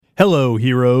Hello,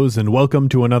 heroes, and welcome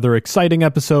to another exciting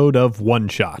episode of One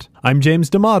Shot. I'm James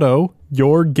D'Amato,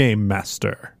 your Game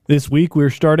Master. This week,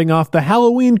 we're starting off the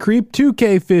Halloween Creep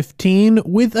 2K15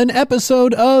 with an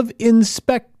episode of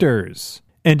InSpectHers.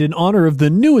 And in honor of the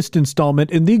newest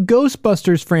installment in the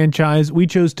Ghostbusters franchise, we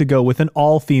chose to go with an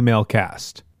all-female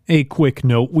cast. A quick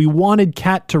note, we wanted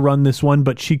Kat to run this one,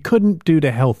 but she couldn't due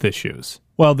to health issues.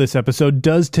 While this episode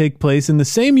does take place in the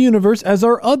same universe as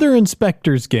our other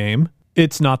InSpectHers game,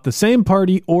 it's not the same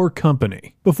party or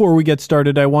company. Before we get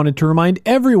started, I wanted to remind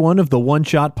everyone of the One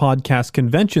Shot Podcast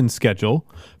convention schedule.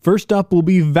 First up will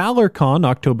be ValorCon,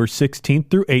 October 16th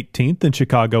through 18th in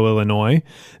Chicago, Illinois.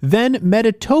 Then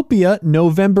Metatopia,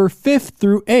 November 5th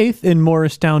through 8th in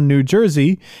Morristown, New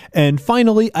Jersey. And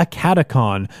finally,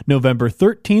 Acadacon, November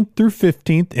 13th through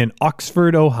 15th in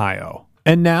Oxford, Ohio.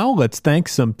 And now, let's thank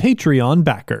some Patreon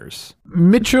backers.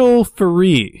 Mitchell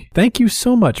Faree. Thank you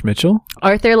so much, Mitchell.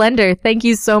 Arthur Lender. Thank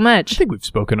you so much. I think we've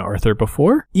spoken to Arthur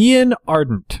before. Ian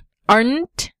Ardent.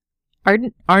 Ardent?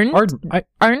 Ardent?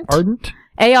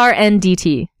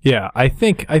 A-R-N-D-T. Yeah, I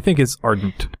think it's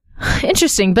Ardent.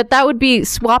 Interesting, but that would be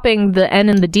swapping the N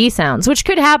and the D sounds, which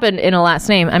could happen in a last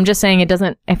name. I'm just saying it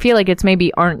doesn't, I feel like it's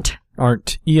maybe Arndt.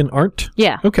 Arndt. Ian Arndt?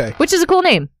 Yeah. Okay. Which is a cool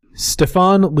name.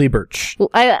 Stefan Lieberch.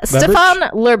 Stefan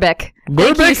Lerbeck.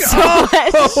 Thank you so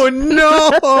much. Oh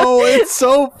no, it's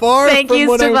so far. Thank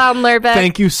you, Stefan Lerbeck.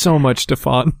 Thank you so much,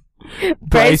 Stefan.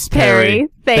 Bryce Perry.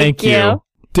 Thank you.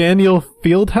 Daniel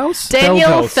Fieldhouse?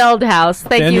 Daniel Feldhouse.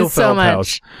 Thank you so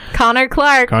much. Connor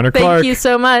Clark. Thank you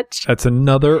so much. That's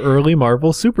another early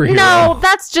Marvel superhero. No,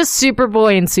 that's just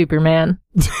Superboy and Superman.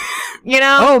 You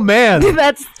know? Oh, man.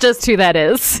 That's just who that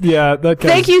is. Yeah.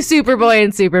 Thank you, Superboy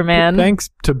and Superman. Thanks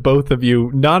to both of you,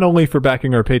 not only for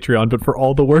backing our Patreon, but for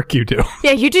all the work you do.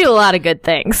 Yeah, you do a lot of good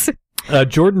things.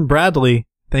 Jordan Bradley,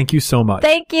 thank you so much.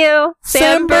 Thank you.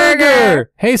 Sam Berger.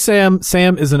 Hey, Sam.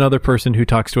 Sam is another person who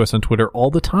talks to us on Twitter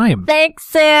all the time. Thanks,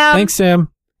 Sam. Thanks, Sam.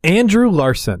 Andrew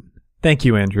Larson. Thank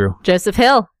you, Andrew. Joseph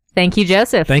Hill. Thank you,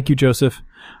 Joseph. Thank you, Joseph.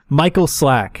 Michael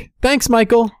Slack. Thanks,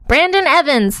 Michael. Brandon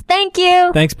Evans. Thank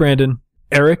you. Thanks, Brandon.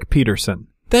 Eric Peterson.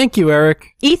 Thank you, Eric.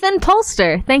 Ethan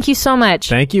Polster. Thank you so much.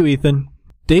 Thank you, Ethan.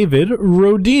 David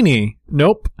Rodini.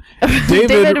 Nope.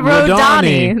 David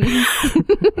Rodani.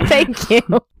 Thank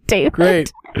you, David.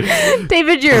 Great.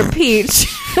 David, you're a peach.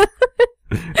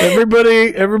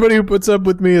 Everybody who puts up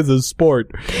with me is a sport.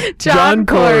 John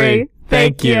Corey.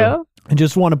 Thank you. I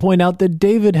just want to point out that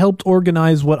David helped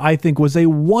organize what I think was a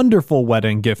wonderful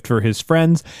wedding gift for his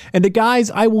friends. And guys,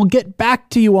 I will get back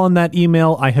to you on that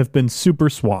email. I have been super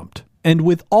swamped. And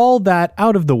with all that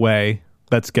out of the way,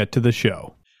 let's get to the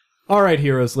show. All right,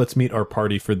 heroes, let's meet our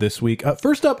party for this week.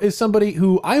 First up is somebody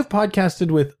who I've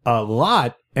podcasted with a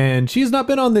lot, and she's not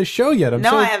been on this show yet.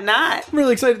 I have not. I'm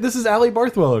really excited. This is Allie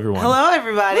Barthwell, everyone. Hello,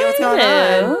 everybody. What's going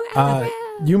on?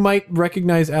 You might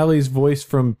recognize Allie's voice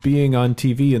from being on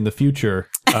TV in the future.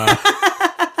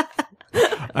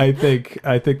 I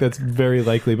think that's very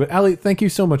likely. But Allie, thank you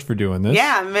so much for doing this.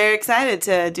 Yeah, I'm very excited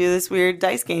to do this weird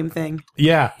dice game thing.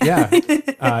 Yeah.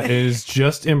 It is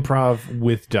just improv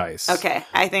with dice. Okay,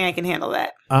 I think I can handle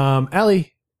that.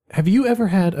 Allie, have you ever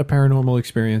had a paranormal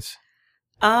experience?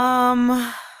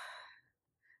 I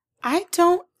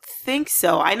don't think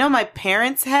so. I know my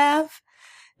parents have.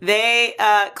 They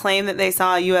claim that they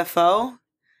saw a UFO.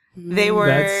 They were...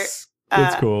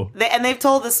 That's cool. They've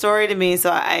told the story to me,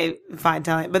 so I'm fine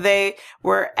telling it. But they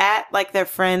were at, like, their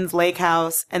friend's lake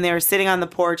house, and they were sitting on the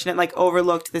porch, and it, like,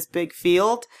 overlooked this big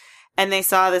field. And they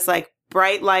saw this, like,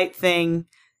 bright light thing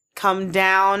come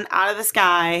down out of the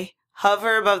sky,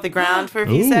 hover above the ground for a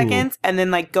few seconds, and then,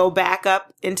 like, go back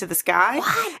up into the sky.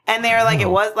 What? And they were like, It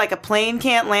was, like, a plane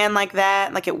can't land like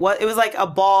that. Like, it was like a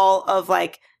ball of,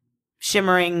 like,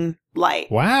 shimmering light.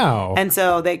 Wow. And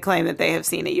so they claim that they have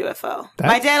seen a UFO.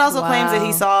 My dad also claims that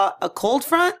he saw a cold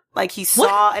front. Like, he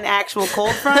saw an actual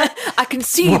cold front. I can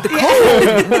see the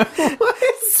cold.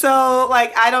 So,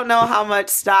 like, I don't know how much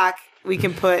stock we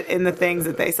can put in the things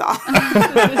that they saw.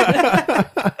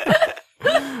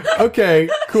 Okay,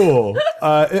 cool.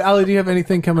 Allie, do you have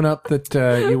anything coming up that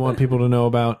you want people to know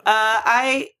about?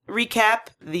 I recap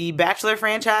the Bachelor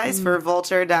franchise for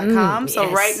Vulture.com.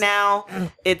 So right now,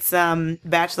 it's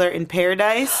Bachelor in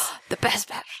Paradise. The best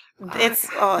Bachelor. It's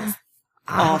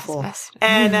awful.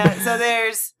 And so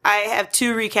I have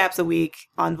 2 recaps a week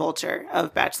on Vulture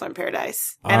of Bachelor in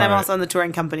Paradise. And I'm also on the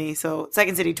touring company, so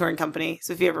Second City Touring Company.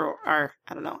 So if you ever are,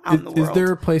 I don't know, out in the world. Is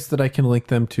there a place that I can link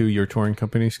them to your touring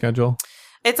company schedule?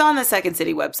 It's on the Second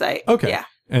City website. Okay. Yeah.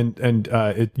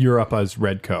 You're up as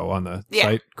Redco on the Yeah.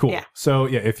 site. Cool. Yeah. So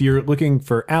yeah, if you're looking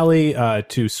for Allie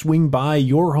to swing by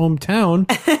your hometown,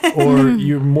 or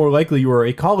you're more likely you are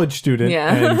a college student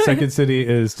and Second City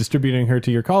is distributing her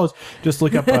to your college, just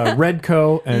look up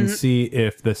Redco and see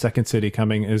if the Second City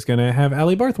coming is going to have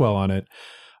Allie Barthwell on it.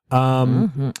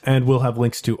 And we'll have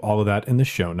links to all of that in the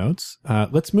show notes.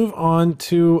 Let's move on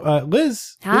to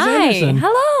Liz. Hi. Liz Anderson.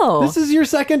 Hello. This is your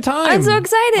second time. I'm so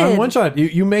excited. On One Shot.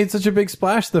 You made such a big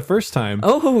splash the first time.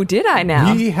 Oh, did I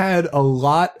now? We had a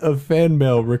lot of fan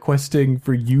mail requesting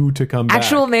for you to come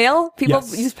Actual back. mail? People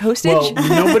Yes. use postage? Well,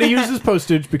 nobody uses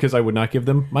postage because I would not give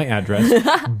them my address.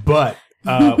 But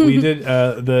we did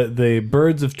the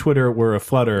birds of Twitter were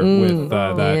aflutter with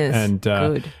that, yes. and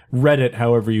Good. Reddit.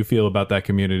 However you feel about that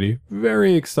community,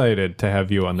 very excited to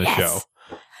have you on the show.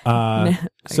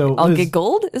 So I'll Liz- get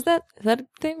gold? Is that a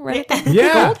thing? Reddit thing?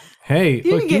 Yeah. Gold? Hey,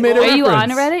 You look, can you get made a gold. Are you on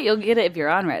reference. Reddit? You'll get it if you're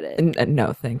on Reddit.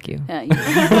 No, thank you. Yeah,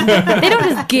 they don't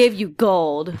just give you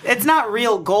gold. It's not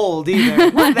real gold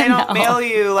either. They don't mail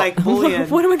you like bullion.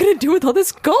 What am I going to do with all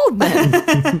this gold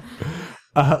then?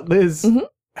 Liz,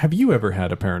 have you ever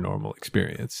had a paranormal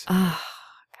experience?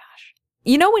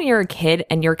 You know when you're a kid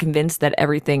and you're convinced that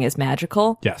everything is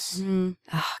magical? Yes.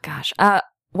 Oh, gosh.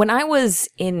 When I was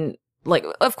in, like,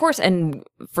 of course, and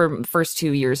for first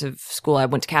 2 years of school, I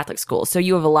went to Catholic school. So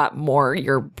you have a lot more,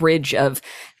 your bridge of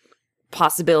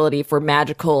possibility for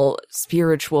magical,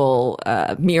 spiritual,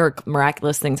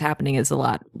 miraculous things happening is a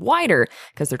lot wider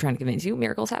because they're trying to convince you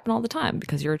miracles happen all the time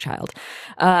because you're a child.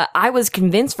 I was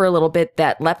convinced for a little bit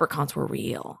that leprechauns were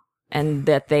real and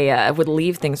that they would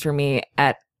leave things for me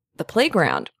at the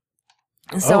playground.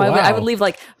 And so Oh, I wow. would leave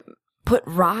like put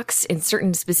rocks in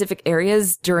certain specific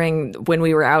areas during when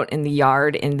we were out in the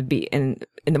yard in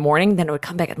the morning. Then I would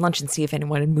come back at lunch and see if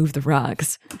anyone had moved the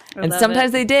rocks. And love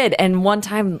sometimes it. they did. And one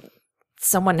time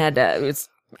someone had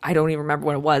I don't even remember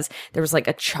what it was. There was like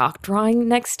a chalk drawing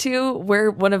next to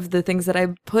where one of the things that I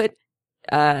put,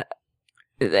 and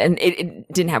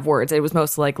it didn't have words. It was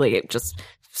most likely just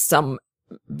some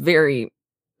very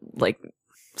like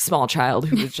small child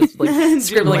who was just like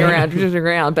scribbling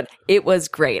around, but it was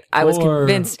great. I was Or-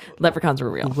 convinced leprechauns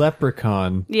were real.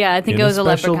 Leprechaun. Yeah, I think in it was a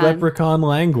special leprechaun.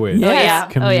 language.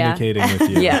 Yes. Oh, yeah. Communicating with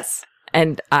you. Yes.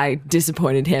 And I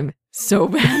disappointed him so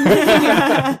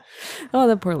bad. Oh,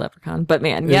 the poor leprechaun. But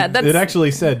man, yeah, that's It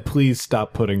actually said, please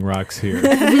stop putting rocks here.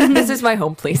 this is my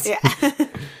home, please. Yeah.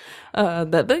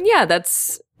 But yeah,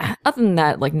 that's other than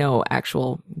that, like no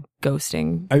actual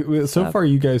ghosting. So far,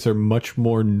 you guys are much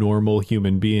more normal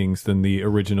human beings than the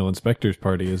original Inspectors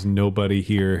Party, as nobody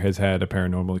here has had a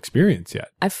paranormal experience yet.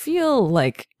 I feel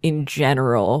like in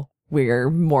general we're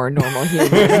more normal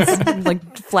humans,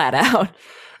 like flat out.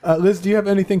 Liz, do you have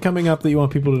anything coming up that you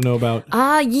want people to know about?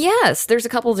 Yes, there's a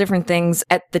couple different things.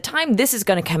 At the time this is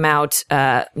going to come out,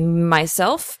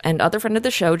 myself and other friend of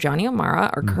the show, Johnny O'Mara,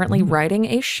 are currently writing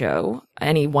a show.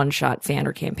 Any one-shot fan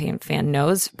or campaign fan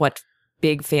knows what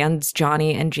big fans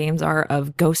Johnny and James are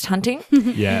of ghost hunting.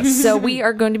 Yes. So we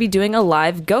are going to be doing a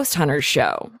live ghost hunters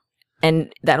show.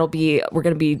 And we're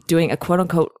going to be doing a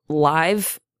quote-unquote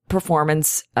live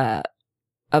performance of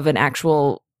an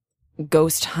actual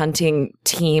ghost hunting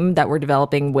team that we're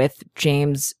developing with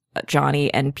James,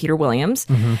 Johnny, and Peter Williams.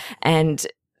 And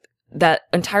that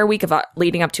entire week of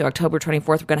leading up to October 24th,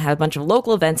 we're going to have a bunch of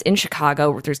local events in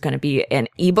Chicago where there's going to be an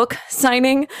ebook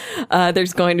signing.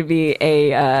 There's going to be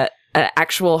a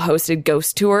actual hosted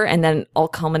ghost tour, and then all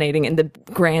culminating in the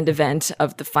grand event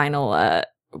of the final,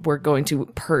 we're going to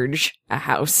purge a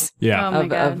house Yeah. Oh my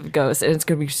God. of ghosts, and it's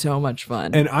going to be so much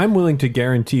fun. And I'm willing to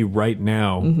guarantee right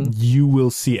now, you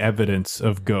will see evidence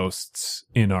of ghosts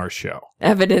in our show.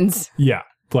 Evidence. Yeah.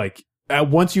 Like,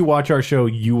 once you watch our show,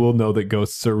 you will know that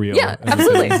ghosts are real. Yeah, and that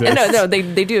they absolutely. exist. No,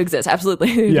 they do exist. Absolutely.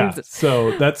 They do Yeah, exist.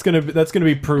 so that's gonna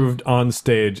be proved on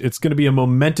stage. It's gonna be a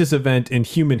momentous event in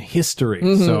human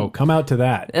history. So come out to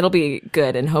that. It'll be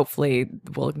good, and hopefully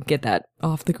we'll get that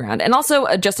off the ground. And also,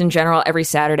 just in general, every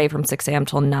Saturday from 6 a.m.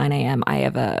 till 9 a.m., I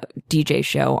have a DJ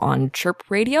show on Chirp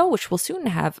Radio, which will soon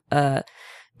have a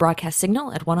broadcast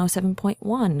signal at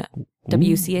 107.1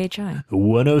 WCHI.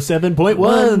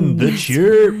 107.1, the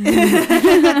chirp.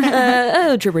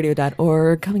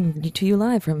 Chirpradio.org, coming to you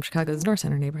live from Chicago's North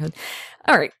Center neighborhood.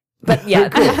 All right. But yeah,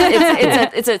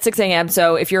 it's at 6 a.m.,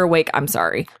 so if you're awake, I'm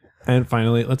sorry. And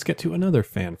finally, let's get to another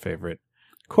fan favorite.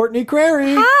 Courtney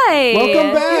Crary. Hi.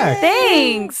 Welcome back.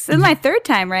 Thanks. This is my third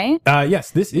time, right?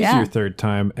 Yes, this is your third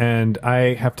time, and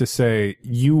I have to say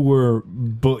you were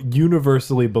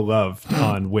universally beloved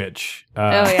on Witch.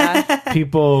 Oh, yeah.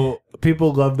 People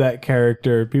people love that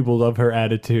character. People love her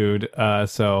attitude.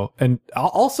 And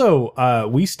also,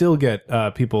 we still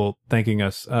get people thanking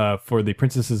us for the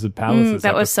Princesses and Palaces.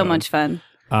 That was so episode. much fun.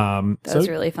 That was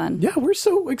really fun. Yeah, we're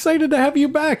so excited to have you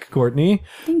back, Courtney.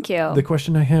 Thank you. The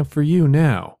question I have for you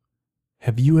now: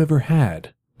 have you ever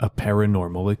had a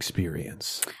paranormal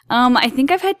experience? I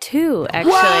think I've had 2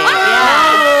 actually.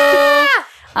 Yeah.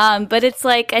 But it's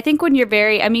like, I think when you're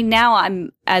now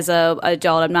I'm, as a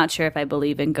adult, I'm not sure if I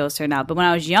believe in ghosts or not, but when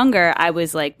I was younger, I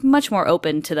was like much more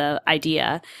open to the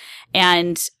idea.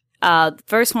 And the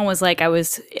first one was like, I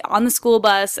was on the school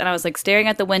bus and I was like staring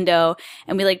at the window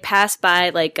and we like passed by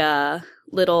like a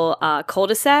little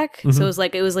cul-de-sac. Mm-hmm. So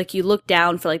it was like you looked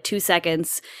down for like 2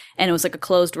 seconds and it was like a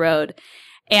closed road.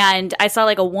 And I saw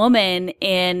like a woman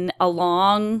in a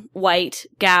long white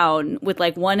gown with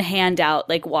like one hand out,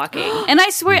 like walking. And I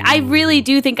swear, I really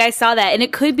do think I saw that. And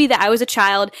it could be that I was a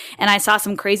child and I saw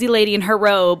some crazy lady in her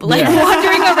robe, like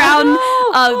wandering around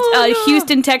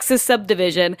Houston, Texas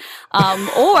subdivision.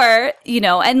 Or,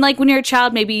 and like when you're a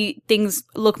child, maybe things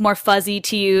look more fuzzy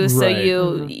to you. So Right.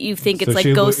 you think So it's like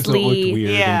it ghostly. looked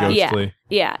weird and Yeah. ghostly.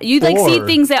 Yeah, you like see Or-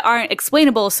 things that aren't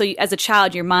explainable. So as a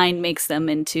child, your mind makes them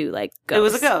into like ghosts. It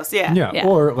was a ghost, yeah. Yeah,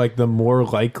 or like the more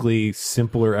likely,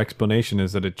 simpler explanation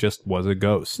is that it just was a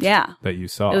ghost. Yeah. That you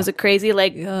saw. It was a crazy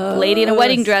like lady in a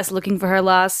wedding dress looking for her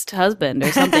lost husband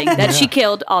or something that she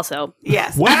killed. Also,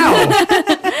 Yes. Wow.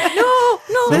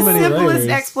 The So many simplest layers.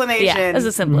 explanation. yeah, that's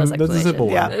the simplest That's a explanation. simple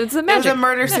one. Yeah. It's a It was magic. a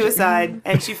murder-suicide,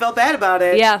 and she felt bad about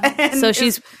it. Yeah, And so it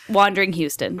she's wandering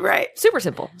Houston. right. Super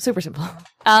simple. Super simple.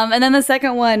 And then the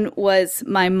second one was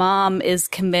my mom is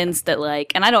convinced that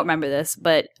like, and I don't remember this,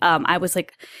 but I was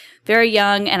like very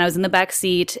young and I was in the back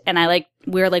seat and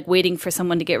we were like waiting for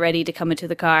someone to get ready to come into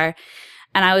the car.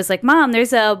 And I was like, Mom,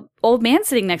 there's a old man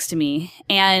sitting next to me.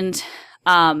 And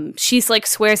she's like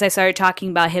swears I started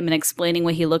talking about him and explaining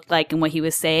what he looked like and what he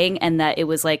was saying. And that it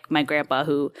was like my grandpa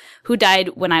who died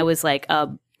when I was like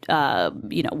 1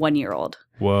 year old.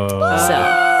 Whoa. So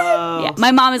yeah,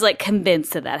 my mom is like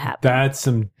convinced that happened. That's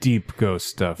some deep ghost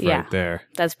stuff Yeah. right there.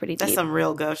 That's pretty That's deep. some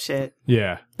real ghost shit.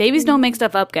 Yeah. Babies don't make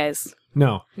stuff up, guys.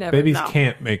 No. Never. Babies No.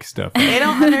 can't make stuff. They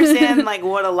don't understand like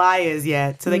what a lie is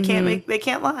yet, so they can't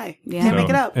lie. Yeah. Can't make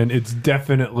it up. And it's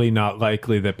definitely not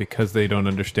likely that because they don't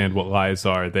understand what lies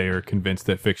are, they are convinced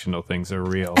that fictional things are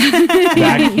real.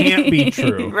 That can't be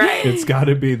true. Right. It's got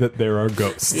to be that there are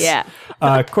ghosts. Yeah.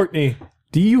 Courtney,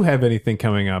 do you have anything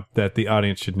coming up that the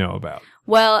audience should know about?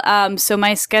 Well, so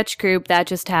my sketch group that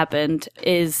just happened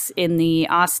is in the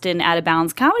Austin Out of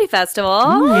Bounds Comedy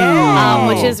Festival,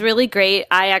 which is really great.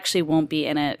 I actually won't be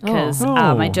in it because Oh.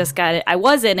 I just got it. I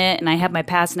was in it and I have my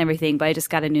pass and everything, but I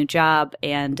just got a new job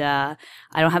and I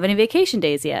don't have any vacation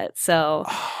days yet. So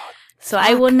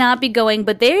I will not be going,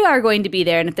 but they are going to be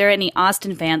there. And if there are any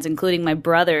Austin fans, including my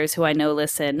brothers who I know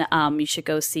listen, you should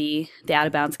go see the Out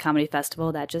of Bounds Comedy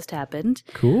Festival that just happened.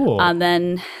 Cool.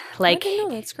 Then like No,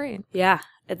 that's great. yeah,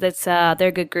 that's they're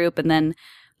a good group. And then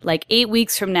like 8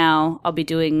 weeks from now, I'll be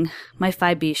doing my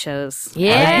 5B shows.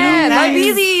 Yeah, Nice.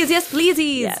 pleasies. Yes,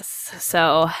 pleasies. Yes.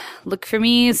 So look for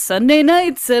me Sunday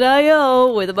nights at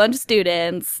IO with a bunch of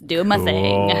students doing my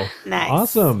thing. Cool. Nice.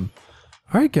 Awesome.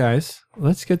 All right, guys,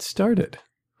 let's get started.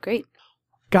 Great.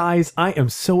 Guys, I am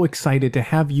so excited to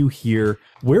have you here.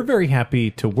 We're very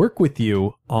happy to work with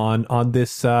you on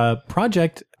this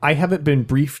project. I haven't been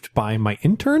briefed by my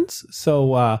interns,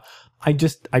 so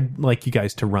I'd like you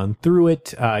guys to run through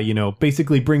it,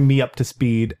 basically bring me up to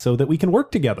speed so that we can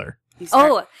work together. You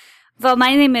start- Oh, well,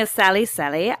 my name is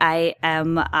Sally. I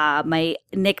am, my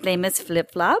nickname is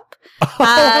Flip Flop.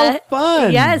 How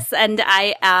fun! Yes, and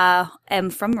I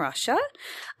am from Russia.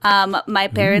 My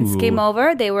parents Ooh. came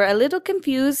over. They were a little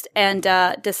confused and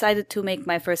decided to make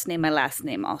my first name my last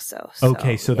name also.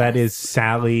 Okay, so that yes. is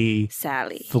Sally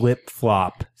Sally. Flip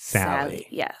Flop Sally.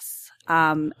 Yes.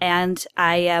 And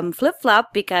I am Flip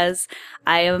Flop because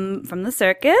I am from the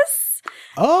circus.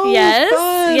 Oh, Yes,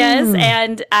 fun! yes,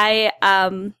 and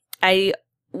I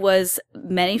was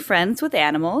many friends with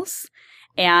animals,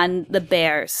 and the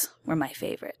bears were my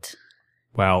favorite.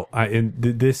 Well,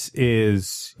 this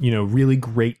is, really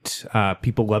great.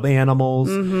 People love animals.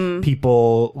 Mm-hmm.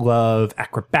 People love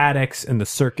acrobatics, and the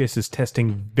circus is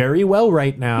testing very well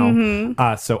right now.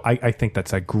 Mm-hmm. So I think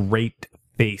that's a great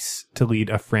face to lead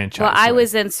a franchise. Well, I with.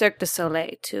 was in Cirque du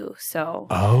Soleil too, so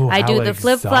Oh, I do how the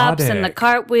flip flops and the exotic.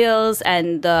 cartwheels,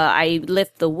 and I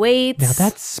lift the weights. Now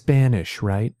that's Spanish,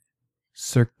 right?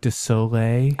 Cirque du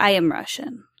Soleil. I am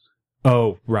Russian.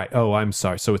 Oh, right. Oh, I'm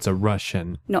sorry. So it's a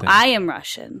Russian. No, thing. I am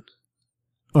Russian.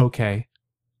 Okay.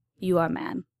 You are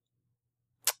man.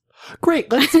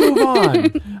 Great. Let's move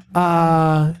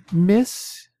on.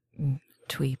 Miss,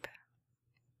 Tweep.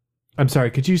 I'm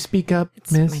sorry, could you speak up,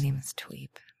 miss? My name is Tweep.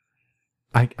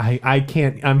 I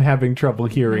can't. I'm having trouble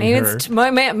hearing her. My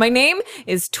name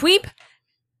is Tweep.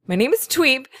 My name is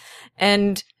Tweep,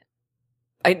 and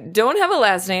I don't have a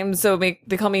last name, so they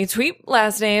call me Tweep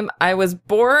last name. I was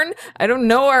born. I don't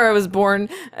know where I was born.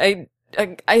 I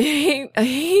hate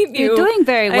you. You're doing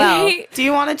very well. Do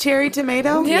you want a cherry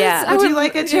tomato? Yes, Would you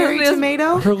like a cherry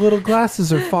tomato? Her little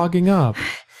glasses are fogging up.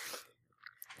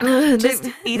 Just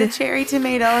eat a cherry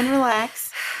tomato and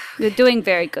relax. You're doing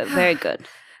very good. Very good.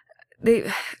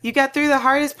 You got through the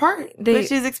hardest part,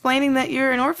 which is explaining that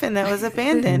you're an orphan that was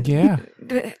abandoned. Yeah.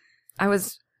 I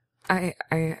was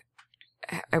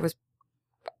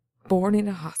born in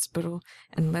a hospital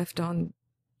and left on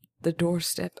the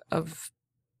doorstep of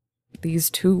these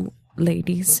two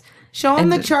ladies. Show them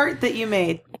the chart that you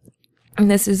made.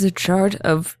 And this is a chart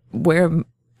of where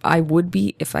I would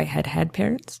be if I had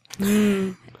parents.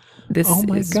 Oh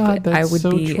my God, that's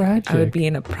so tragic. I would be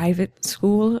in a private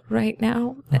school right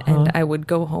now, and I would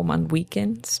go home on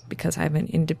weekends because I'm an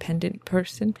independent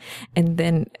person. And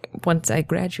then once I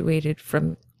graduated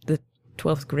from the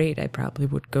 12th grade, I probably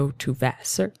would go to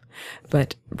Vassar.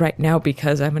 But right now,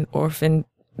 because I'm an orphan,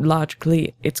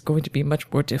 logically, it's going to be much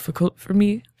more difficult for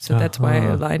me. So that's why I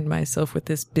aligned myself with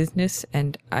this business,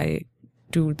 and I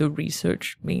do the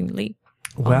research mainly.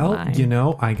 Well,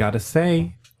 online. I gotta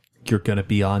say, you're gonna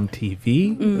be on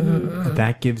TV. Mm-hmm.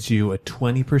 That gives you a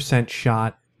 20%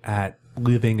 shot at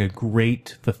living a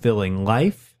great, fulfilling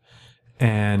life.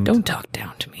 And don't talk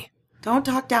down to me. Don't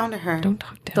talk down to her. Don't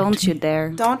talk down. Don't to you me. dare.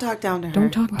 Don't talk down to her.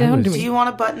 Don't talk down to me. Do you want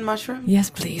a button mushroom?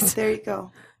 Yes, please. There you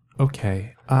go.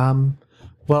 Okay.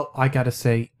 Well, I gotta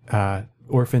say,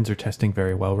 orphans are testing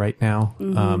very well right now.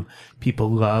 Mm-hmm.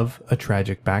 People love a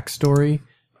tragic backstory.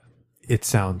 It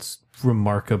sounds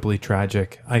remarkably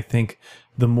tragic. I think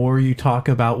the more you talk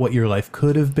about what your life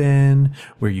could have been,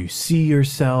 where you see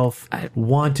yourself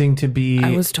wanting to be.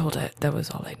 I was told that was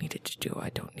all I needed to do. I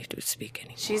don't need to speak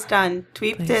anymore. She's done.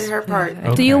 Tweep did her part.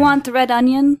 Okay. Do you want the red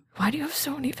onion? Why do you have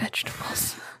so many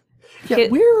vegetables? Yeah,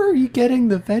 where are you getting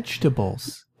the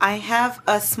vegetables? I have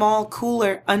a small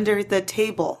cooler under the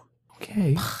table.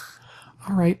 Okay.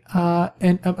 All right.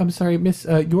 And I'm sorry, miss,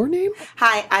 your name?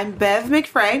 Hi, I'm Bev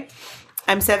McFray.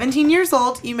 I'm 17 years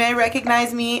old. You may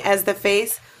recognize me as the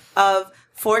face of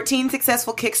 14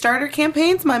 successful Kickstarter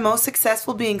campaigns, my most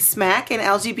successful being Smack, an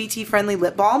LGBT-friendly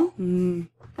lip balm.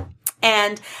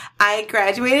 And I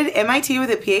graduated MIT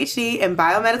with a PhD in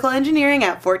biomedical engineering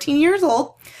at 14 years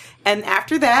old. And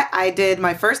after that, I did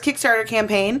my first Kickstarter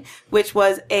campaign, which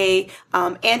was a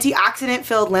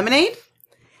antioxidant-filled lemonade.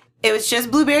 It was just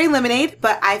blueberry lemonade,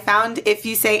 but I found if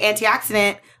you say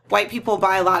antioxidant, white people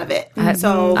buy a lot of it.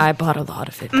 So I bought a lot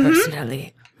of it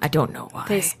personally. I don't know why.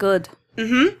 Tastes good.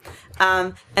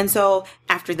 And so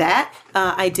after that,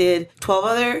 I did 12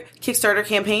 other Kickstarter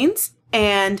campaigns,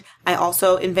 and I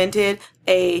also invented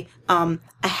a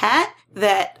hat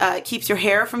that keeps your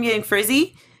hair from getting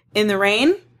frizzy in the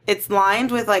rain. It's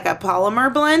lined with like a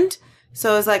polymer blend,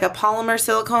 so it's like a polymer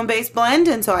silicone based blend,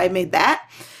 and so I made that.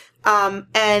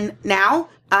 And now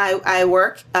I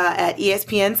work at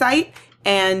ESPN site.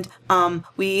 And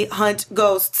we hunt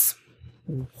ghosts.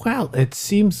 Well, it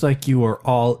seems like you are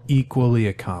all equally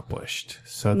accomplished.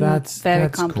 So that's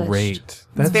great.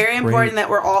 That's it's very important that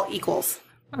we're all equals.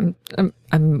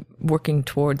 I'm working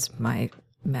towards my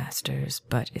master's,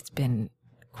 but it's been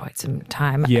quite some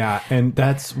time. Yeah, and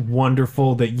that's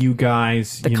wonderful that you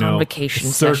guys, the convocation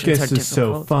circus sessions are is so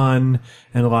difficult. fun,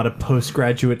 and a lot of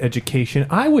postgraduate education.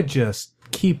 I would just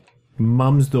keep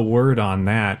mum's the word on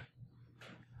that.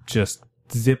 Just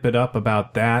zip it up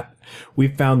about that.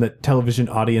 We've found that television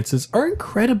audiences are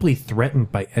incredibly threatened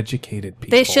by educated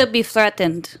people. They should be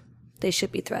threatened.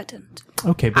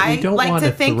 Okay, but we don't I like want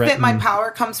to think threaten... that my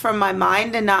power comes from my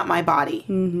mind and not my body.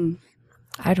 Mm-hmm.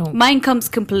 I don't. Mine comes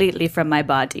completely from my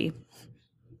body.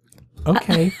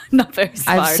 Okay. Not very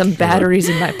smart. I have some batteries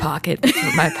in my pocket. That's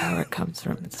where my power comes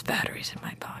from. It's batteries in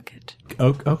my pocket.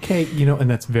 Okay, and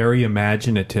that's very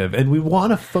imaginative. And we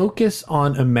want to focus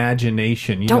on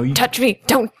imagination. Don't touch me.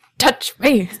 Don't touch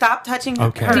me. Stop touching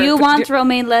Okay. her. Do you want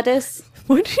romaine lettuce?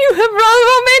 What do you have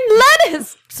wrong with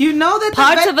lettuce? You know that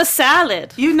Parts of a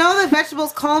salad. You know that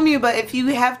vegetables calm you, but if you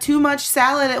have too much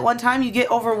salad at one time, you get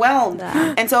overwhelmed.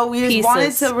 And so we just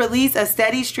wanted to release a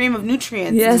steady stream of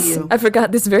nutrients to Yes, you. I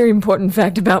forgot this very important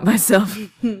fact about myself.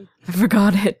 I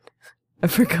forgot it.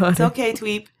 It's okay,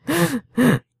 Tweep.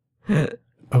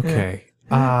 Okay.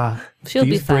 She'll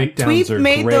be these fine. breakdowns Tweep are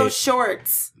made great. those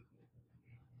shorts.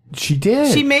 She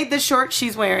did. She made the shorts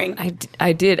she's wearing.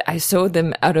 I did. I sewed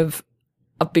them out of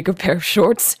a bigger pair of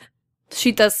shorts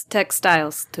She does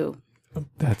textiles too.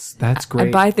 That's great.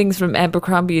 I buy things from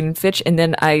Abercrombie and Fitch, and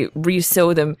then I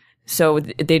resew them so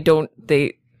they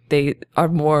are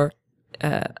more,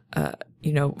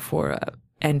 for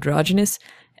androgynous,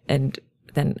 and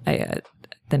then I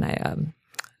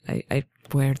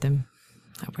wear them.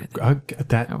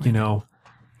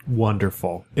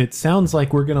 Wonderful. It sounds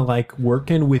like we're gonna like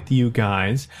working with you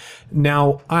guys.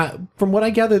 Now, from what I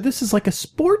gather, this is like a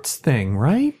sports thing,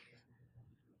 right?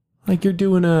 Like you're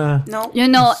doing a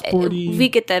No. sporty... we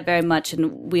get that very much,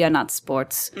 and we are not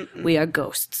sports. We are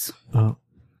ghosts.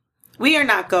 We are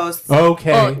not ghosts.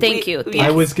 Okay. Oh, thank you.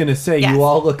 I was gonna say you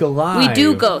all look alive. We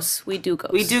do ghosts. We do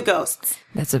ghosts.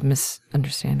 That's a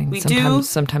misunderstanding. We do.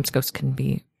 Sometimes ghosts can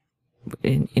be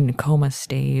in a coma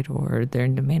state, or they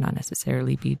may not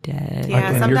necessarily be dead.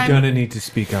 Yeah, Again, you're gonna need to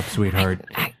speak up, sweetheart.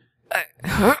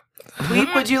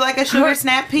 Tweep, would you like a sugar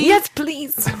snap pea? Yes,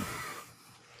 please.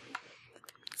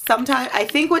 Sometimes, I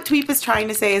think what Tweep is trying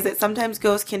to say is that sometimes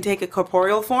ghosts can take a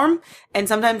corporeal form, and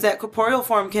sometimes that corporeal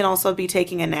form can also be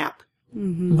taking a nap.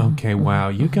 Okay, wow.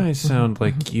 You guys sound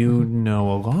like you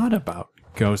know a lot about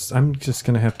ghosts. I'm just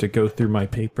going to have to go through my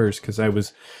papers because I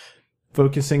was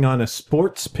focusing on a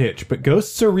sports pitch, but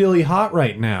ghosts are really hot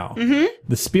right now. Mm-hmm.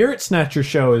 The Spirit Snatcher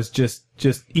show is just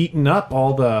eating up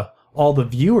all the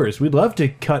viewers. We'd love to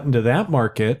cut into that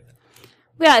market.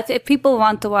 Yeah, if people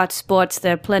want to watch sports,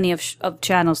 there are plenty of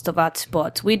channels to watch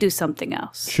sports. We do something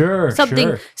else.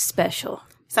 Something special.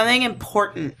 Something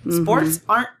important. Sports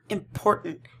aren't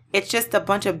important. It's just a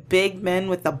bunch of big men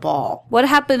with a ball. What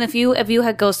happened if you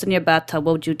had ghosts in your bathtub?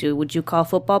 What would you do? Would you call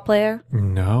football player?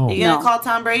 No. Are you going to call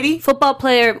Tom Brady? Football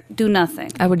player, do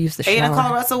nothing. I would use the shower. Are you going to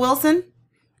call Russell Wilson?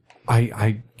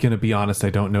 I'm going to be honest, I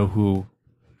don't know who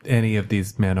any of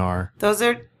these men are. Those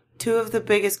are two of the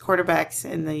biggest quarterbacks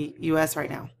in the U.S. right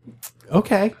now.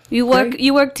 Okay. You work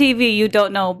TV, you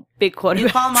don't know big quarterbacks. You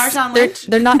call Marshawn Lynch?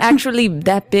 They're not actually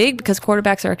that big because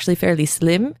quarterbacks are actually fairly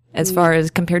slim as far as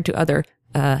compared to other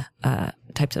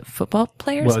types of football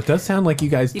players. Well, it does sound like you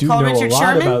guys do call know Richard a lot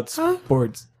Sherman? about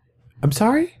sports. I'm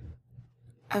sorry?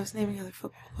 I was naming other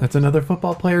football players. That's another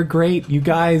football player. Great. You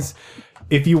guys,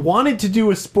 if you wanted to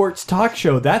do a sports talk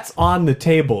show, that's on the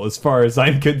table as far as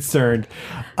I'm concerned.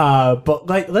 But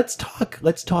let's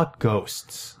talk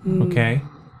ghosts. Okay.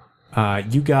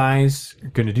 You guys are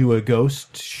going to do a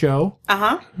ghost show.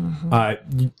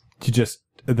 To just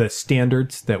the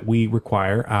standards that we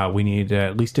require. We need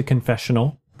at least a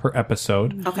confessional per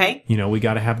episode. Okay. We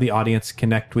got to have the audience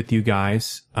connect with you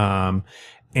guys. And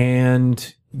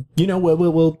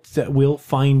we'll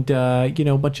find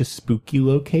a bunch of spooky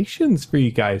locations for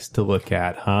you guys to look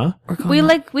at, huh? We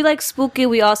like spooky.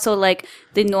 We also like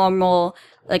the normal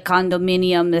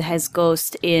condominium that has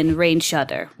ghosts in Rain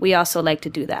Shutter. We also like to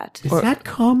do that. Is that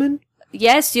common?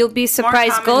 Yes, you'll be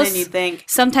surprised. More common Ghosts than you think.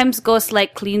 Sometimes ghosts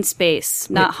like clean space,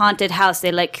 not haunted house.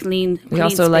 They like clean. We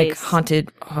also space. like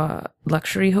haunted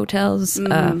luxury hotels,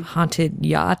 haunted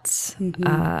yachts,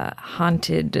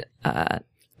 haunted.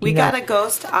 We got a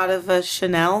ghost out of a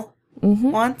Chanel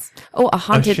once. Oh, a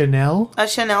haunted Chanel? A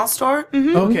Chanel store.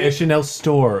 Mm-hmm. Okay, a Chanel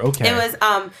store. Okay.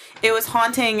 It was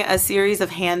haunting a series of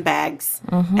handbags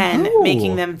and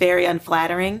making them very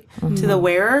unflattering to the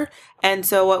wearer. And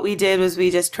so what we did was we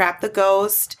just trapped the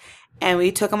ghost and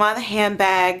we took them out of the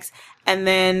handbags and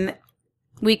then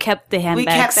we kept the handbags.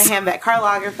 We kept the handbag. Karl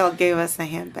Lagerfeld gave us the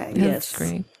handbag. Yes,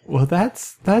 great. Well,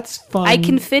 that's fun. I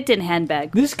can fit in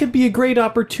handbag. This could be a great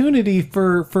opportunity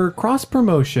for cross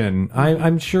promotion.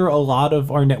 I'm sure a lot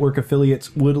of our network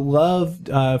affiliates would love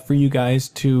for you guys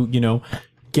to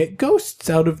get ghosts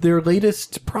out of their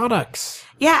latest products.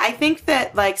 Yeah, I think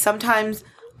that sometimes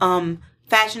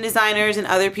fashion designers and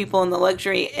other people in the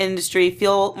luxury industry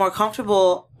feel more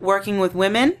comfortable working with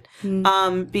women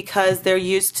because they're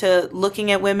used to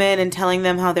looking at women and telling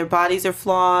them how their bodies are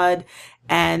flawed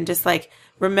and just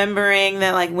remembering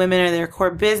that women are their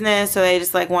core business. So they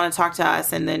just want to talk to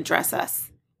us and then dress us.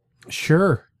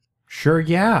 Sure.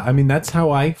 Yeah. I mean, that's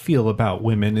how I feel about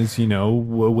women is,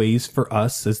 ways for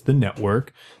us as the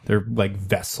network. They're like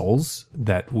vessels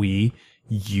that we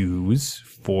use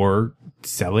for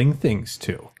selling things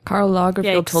to. Karl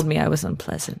Lagerfeld told me I was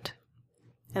unpleasant.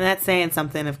 And that's saying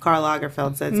something if Karl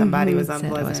Lagerfeld said somebody was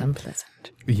unpleasant. Said I was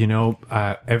unpleasant.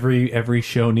 Every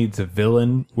show needs a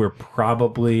villain.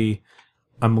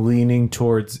 I'm leaning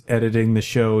towards editing the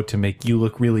show to make you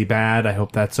look really bad. I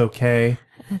hope that's okay.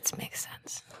 That makes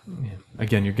sense. Yeah.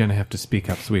 Again, you're going to have to speak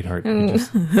up, sweetheart.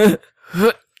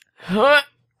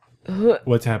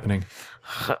 What's happening?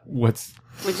 Would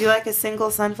you like a single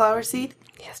sunflower seed?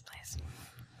 Yes, please.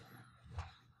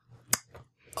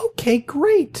 Okay,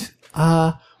 great.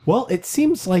 Well, it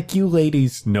seems like you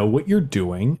ladies know what you're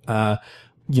doing. I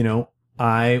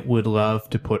would love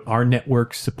to put our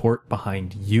network support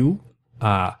behind you.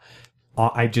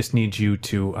 I just need you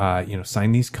to,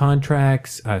 sign these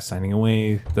contracts, signing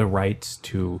away the rights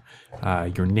to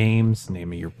your names,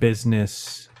 name of your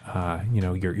business,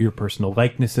 your personal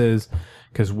likenesses,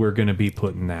 because we're going to be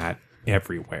putting that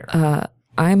everywhere.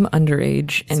 I'm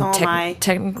underage, and So am I.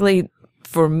 technically,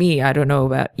 for me, I don't know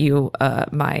about you.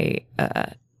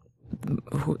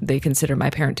 They consider my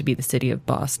parent to be the city of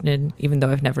Boston, even though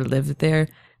I've never lived there.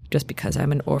 Just because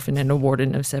I'm an orphan and a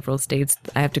warden of several states,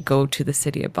 I have to go to the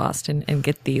city of Boston and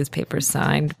get these papers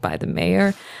signed by the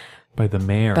mayor. By the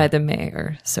mayor? By the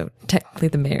mayor. So technically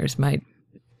the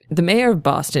mayor of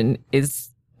Boston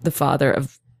is the father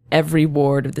of every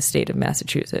ward of the state of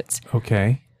Massachusetts.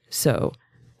 Okay. So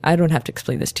I don't have to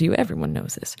explain this to you. Everyone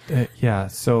knows this. Yeah,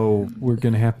 so we're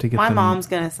going to have to get My them... mom's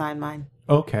going to sign mine.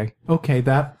 Okay,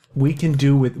 that... We can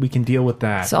deal with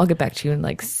that. So I'll get back to you in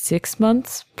like 6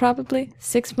 months, probably.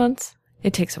 6 months.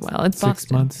 It takes a while. It's Boston.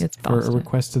 6 months It's for Boston. a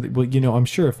request to I'm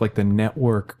sure if like the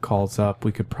network calls up,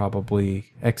 we could probably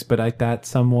expedite that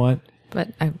somewhat. But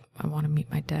I want to meet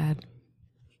my dad.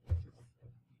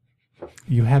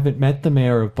 You haven't met the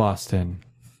mayor of Boston.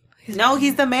 No,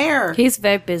 he's the mayor. He's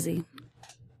very busy.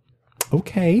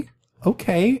 Okay.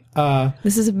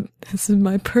 This is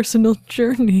my personal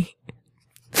journey.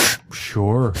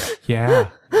 Sure. Yeah.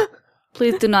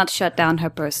 Please do not shut down her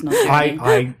personal journey.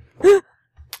 I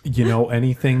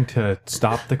anything to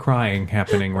stop the crying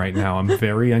happening right now. I'm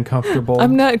very uncomfortable.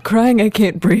 I'm not crying. I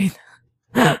can't breathe.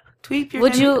 Tweep,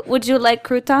 Would you like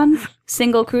crouton?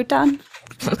 Single crouton?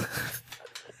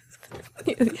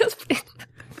 Yes, please.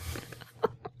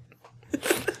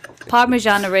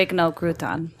 Parmesan oregano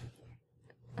crouton.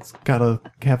 It's gotta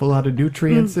have a lot of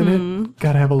nutrients in it.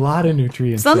 Gotta have a lot of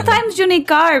nutrients in Sometimes you need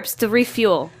carbs to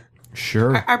refuel. it.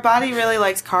 Sure. Our body really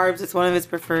likes carbs. It's one of its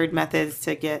preferred methods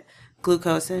to get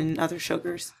glucose and other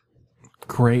sugars.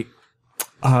 Great.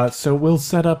 So we'll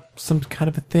set up some kind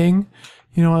of a thing.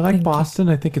 I like Boston.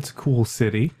 I think it's a cool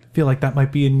city. I feel like that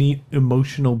might be a neat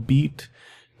emotional beat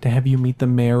to have you meet the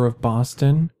mayor of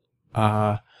Boston.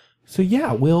 So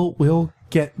yeah, we'll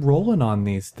get rolling on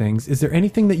these things. Is there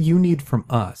anything that you need from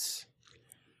us?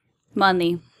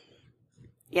 Money.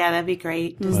 Yeah, that'd be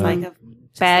great. Just like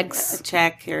Bags. a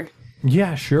check or...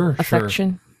 Yeah, sure.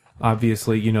 Affection.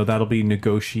 Obviously, that'll be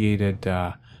negotiated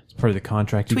as part of the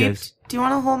contract. You Tweep, guys... do you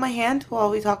want to hold my hand while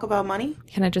we talk about money?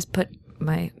 Can I just put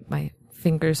my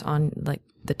fingers on like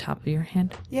the top of your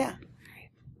hand? Yeah.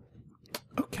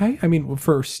 Okay. I mean,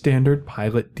 for standard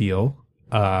pilot deal,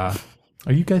 are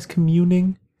you guys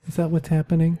communing? Is that what's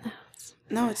happening?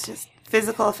 No, it's just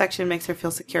physical affection makes her feel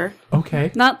secure.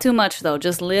 Okay. Not too much, though.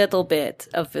 Just little bit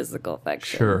of physical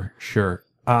affection. Sure.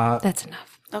 That's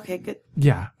enough. Okay, good.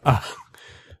 Yeah.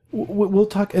 We'll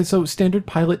talk. So standard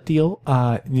pilot deal,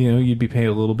 you'd be paid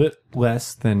a little bit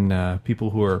less than people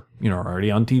who are,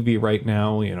 already on TV right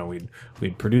now.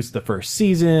 We'd produce the first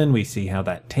season. We see how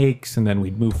that takes, and then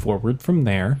we'd move forward from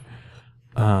there.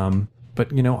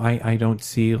 But, I don't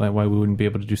see like why we wouldn't be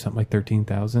able to do something like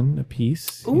 13,000 a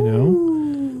piece,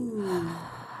 Do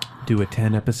a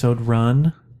 10-episode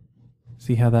run.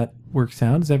 See how that works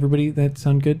out. Does that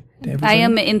sound good to everybody? I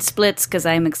am in splits because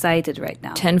I'm excited right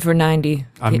now. 10 for 90.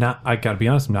 I gotta be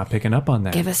honest, I'm not picking up on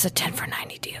that. Give us a 10 for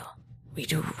 90 deal. We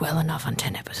do well enough on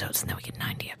 10 episodes, and then we get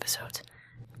 90 episodes.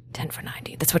 10 for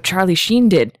 90. That's what Charlie Sheen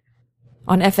did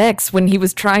on FX when he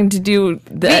was trying to do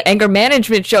the anger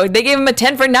management show. They gave him a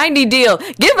 10 for 90 deal.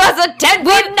 Give us a 10 for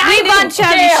 90 We want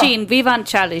Charlie deal. Sheen. We want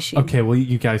Charlie Sheen. Okay, well,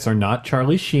 you guys are not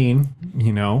Charlie Sheen.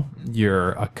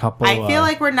 You're a couple. I feel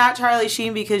like we're not Charlie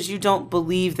Sheen because you don't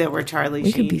believe that we're Charlie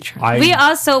We Sheen. could be Charlie.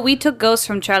 We took ghosts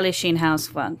from Charlie Sheen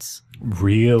house once.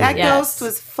 Really? That Yes. ghost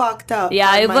was fucked up. Yeah,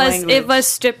 Pardon it my was language.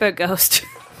 stripper ghost.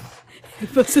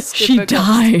 It was a stripper She ghost.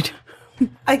 died.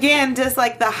 Again, just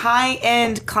like the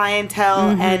high-end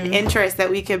clientele and interest that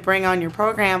we could bring on your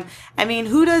program. I mean,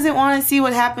 who doesn't want to see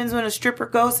what happens when a stripper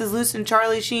ghost is loose in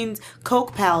Charlie Sheen's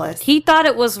Coke Palace? He thought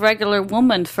it was regular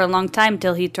woman for a long time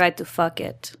till he tried to fuck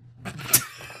it.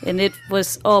 And it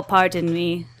was, pardon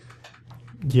me.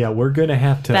 Yeah, we're gonna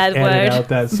have to Bad edit word. out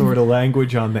that sort of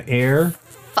language on the air.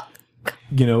 Fuck.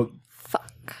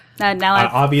 Now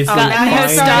I've Obviously, got Now me you fine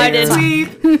started. there.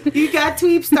 Tweep. You got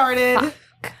Tweep started.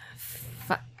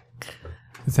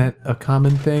 Is that a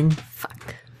common thing?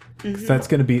 Fuck. 'Cause that's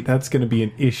gonna be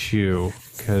an issue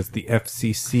because the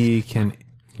FCC can,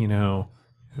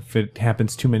 if it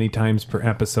happens too many times per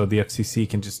episode, the FCC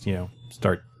can just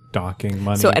start docking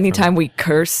money. So from- anytime we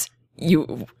curse,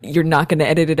 you're not going to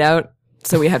edit it out?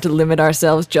 So we have to limit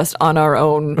ourselves just on our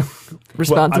own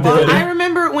responsibility. Well, I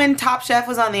remember when Top Chef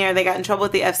was on the air, they got in trouble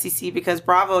with the FCC because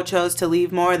Bravo chose to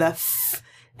leave more of the f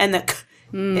and the k.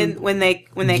 And when they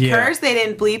curse, they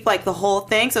didn't bleep like the whole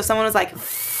thing. So if someone was like,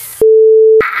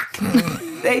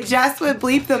 they just would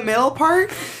bleep the middle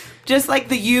part, just like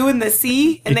the U and the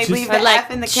C, and they bleep the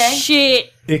F and the K.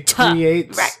 Shit. It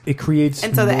creates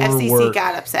and so the more FCC work,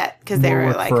 got upset because they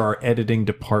were like, for our editing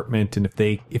department, and if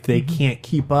they can't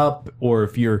keep up, or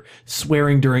if you're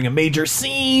swearing during a major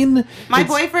scene. My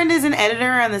boyfriend is an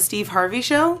editor on the Steve Harvey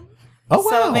show. Oh, wow.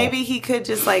 So maybe he could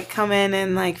just like come in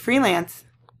and like freelance.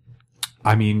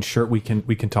 I mean, sure, we can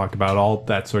talk about all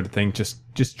that sort of thing.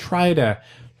 Just try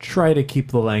to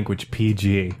keep the language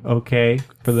PG, okay?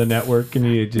 For the network, and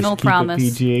you just No keep promise.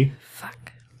 it PG.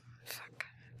 Fuck.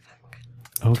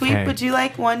 Okay. Tweet, would you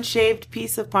like one shaved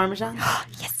piece of Parmesan?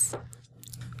 Yes.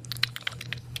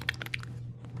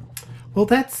 Well,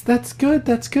 that's good.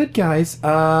 That's good, guys.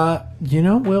 We'll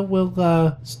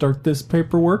start this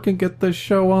paperwork and get the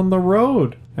show on the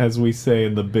road, as we say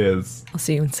in the biz. I'll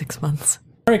see you in 6 months.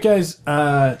 All right, guys.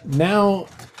 Now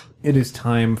it is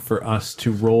time for us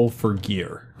to roll for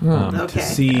gear to Okay.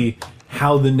 see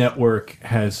how the network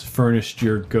has furnished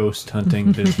your ghost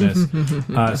hunting business.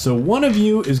 So one of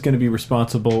you is going to be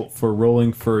responsible for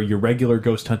rolling for your regular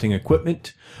ghost hunting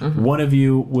equipment. One of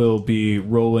you will be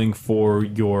rolling for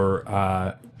your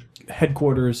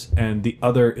headquarters, and the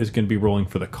other is going to be rolling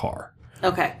for the car.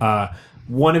 Okay.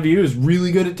 One of you is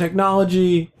really good at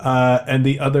technology, and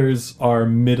the others are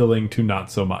middling to not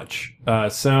so much.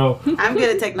 So I'm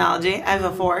good at technology. I have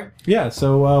a 4. yeah,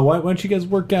 so why don't you guys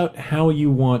work out how you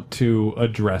want to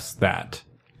address that?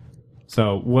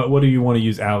 So what do you want to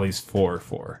use Allie's 4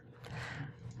 for?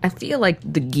 I feel like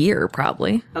the gear,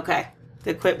 probably. Okay. The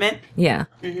equipment. Yeah.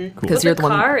 Cool. Because The you're the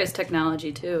one. car is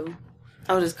technology too.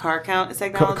 Oh, does car count as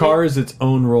technology? Car is its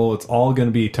own role. It's all going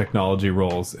to be technology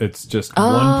roles. It's just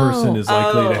one person is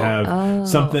likely to have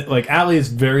something. Like Allie is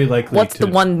very likely What's to...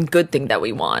 the one good thing that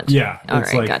we want? Yeah. All it's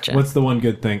right, like, gotcha. what's the one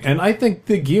good thing? And I think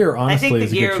the gear, honestly, the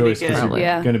is a gear good would be choice because good. you're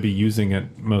Yeah. going to be using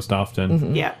it most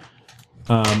often. Yeah.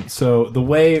 So the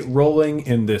way rolling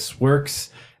in this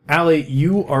works, Allie,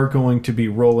 you are going to be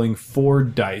rolling 4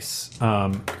 dice,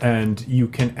 and you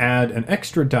can add an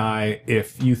extra die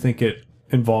if you think it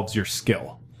involves your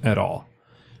skill at all.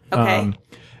 Okay.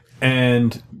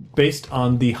 And based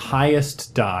on the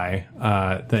highest die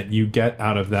that you get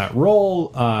out of that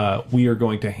roll, we are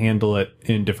going to handle it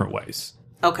in different ways.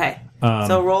 Okay.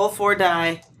 So roll 4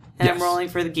 die, and I'm yes. rolling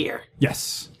for the gear.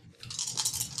 Yes.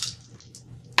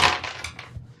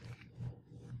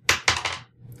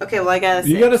 Okay, well, I got a 6.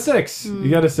 You got a 6. You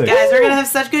got a 6. Guys, we're going to have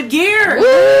such good gear.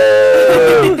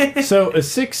 So a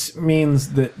 6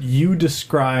 means that you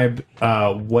describe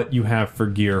what you have for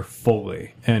gear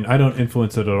fully, and I don't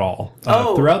influence it at all.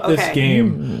 Throughout this okay.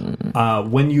 game,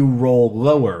 when you roll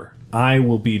lower, I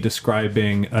will be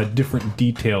describing different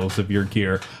details of your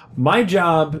gear. My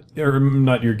job, or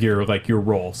not your gear, like your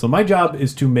roll. So my job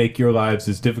is to make your lives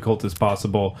as difficult as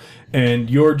possible,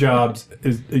 and your job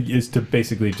is to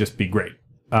basically just be great.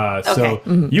 So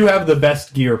you have the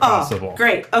best gear possible. Oh,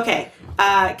 great. Okay.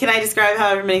 Can I describe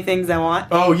however many things I want?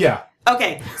 Oh, yeah.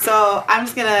 Okay, so I'm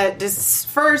just gonna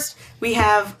first we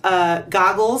have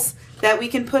goggles that we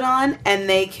can put on, and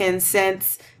they can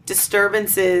sense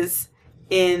disturbances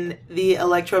in the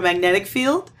electromagnetic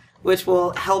field, which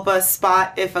will help us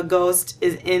spot if a ghost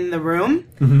is in the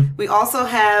room. We also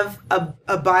have a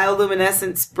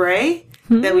bioluminescent spray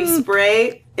that we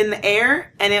spray in the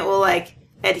air, and it will like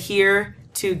adhere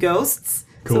to ghosts.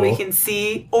 Cool. So we can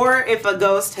see, or if a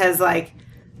ghost has like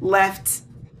left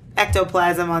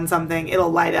ectoplasm on something,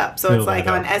 it'll light up. So It'll it's like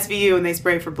light on up. SVU and they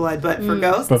spray for blood, but for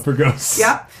ghosts. But for ghosts.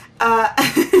 Yep.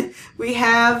 We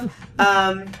have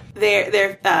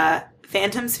they're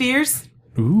phantom spheres,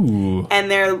 Ooh,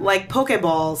 and they're like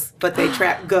Pokeballs, but they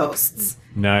trap ghosts.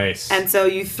 nice. And so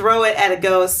you throw it at a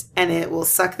ghost, and it will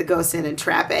suck the ghost in and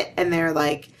trap it. And they're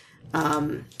like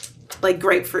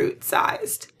grapefruit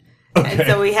sized. And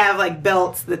so we have like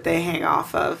belts that they hang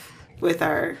off of with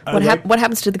our. What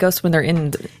happens to the ghosts when they're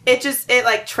in? It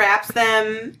like traps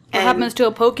them. What happens to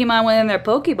a Pokemon when in their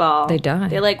Pokeball? They die.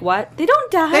 They're like, what? They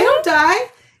don't die. They don't die.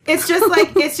 It's just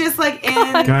like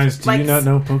in. Guys, do you not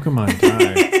know Pokemon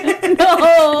die?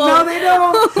 No, they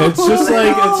don't.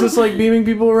 It's just like beaming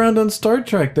people around on Star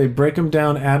Trek. They break them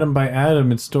down atom by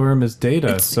atom and store them as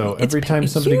data. So every time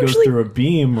somebody goes through a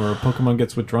beam or a Pokemon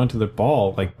gets withdrawn to their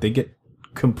ball, like they get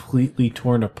completely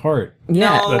torn apart.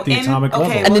 Yeah. At the atomic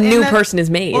level. And the new person is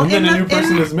made. And then a new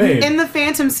person is made. In the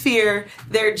Phantom Sphere,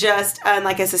 they're just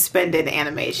like a suspended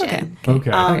animation.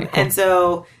 Okay. And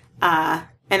so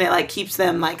and it like keeps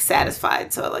them like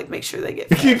satisfied. So it like makes sure they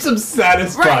get It keeps them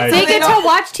satisfied. Right, They get to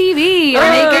watch TV, or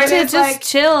they get to it's just like-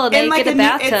 chill. They like get a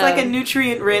bathtub. it's like a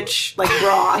nutrient-rich like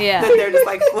broth Yeah. that they're just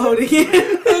like floating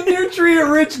in. A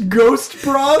nutrient-rich ghost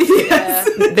broth. Yes.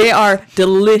 They are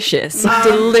delicious.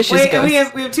 Delicious Wait, and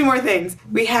ghosts. we have two more things.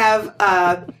 We have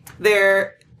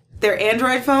their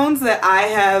Android phones that I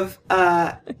have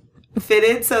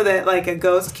fitted so that like a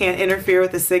ghost can't interfere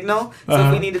with the signal. So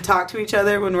if we need to talk to each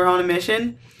other when we're on a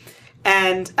mission,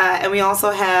 and we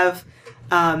also have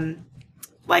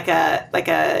like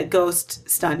a ghost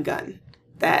stun gun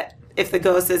that if the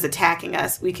ghost is attacking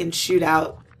us, we can shoot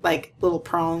out like little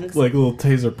prongs, Like little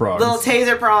taser prongs. little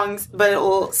taser prongs, but it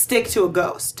will stick to a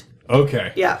ghost.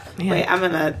 Okay. Yeah. Wait, I'm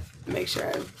gonna make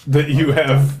sure. That you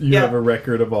have Yeah. have a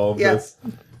record of all of Yeah. this.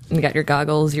 You got your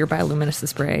goggles, your bioluminescent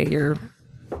spray, your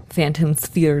phantom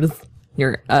spheres,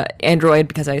 your Android,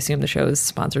 because I assume the show is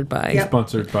sponsored by Yep.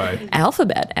 Sponsored by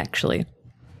Alphabet, actually.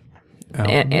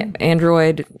 Alphabet.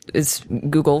 Android is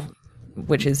Google,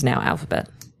 which is now Alphabet.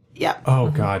 Yeah. Oh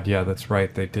God, yeah, that's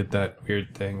right. They did that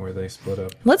weird thing where they split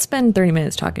up. Let's spend 30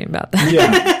 minutes talking about that.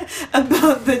 Yeah.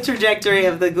 About the trajectory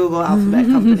of the Google Alphabet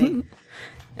company.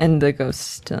 And the ghost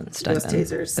stun Those gun.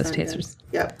 tasers. Those stun tasers. guns.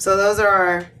 Yep. So those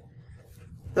are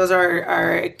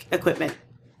our equipment.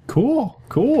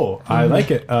 Cool. I like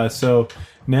it. So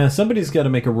now somebody's got to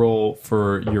make a roll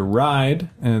for your ride,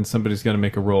 and somebody's got to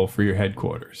make a roll for your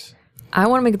headquarters. I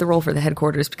want to make the roll for the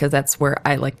headquarters because that's where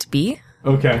I like to be.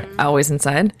 Okay. Always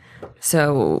inside.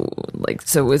 So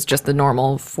it was just the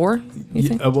normal 4, you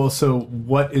think? Well, so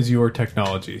what is your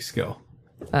technology skill?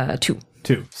 2.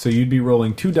 2. So you'd be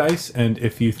rolling 2 dice, and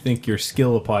if you think your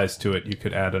skill applies to it, you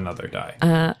could add another die.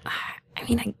 I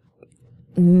mean,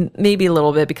 maybe a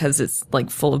little bit because it's like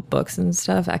full of books and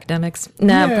stuff, academics.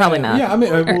 Nah, probably not. Yeah, I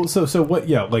mean, well, so what?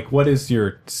 Yeah, like what is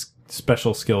your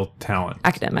special skill talent?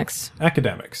 Academics.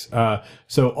 Academics.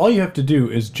 So all you have to do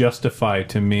is justify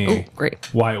to me Ooh,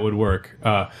 great. why it would work.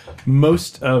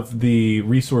 Most of the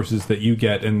resources that you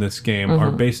get in this game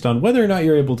are based on whether or not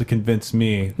you're able to convince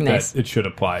me Nice. that it should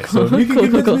apply. So if you can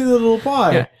convince me that it'll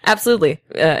apply, Yeah, absolutely.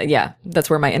 Yeah, that's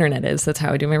where my internet is. That's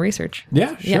how I do my research.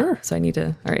 yeah, Yeah, sure. so I need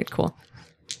to. All right, cool.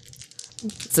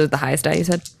 So the highest die you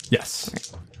said?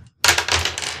 Yes.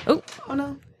 Oh, Oh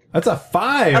no. That's a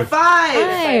 5. A 5.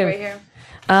 Five. Right here.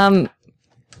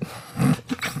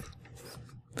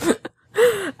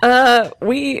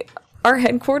 Our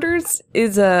headquarters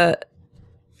is a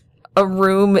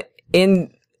room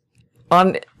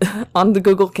on the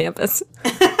Google campus.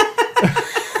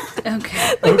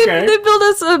 Okay. Okay. They built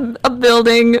us a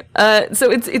building,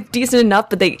 so it's decent enough.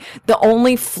 But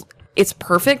it's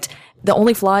perfect. The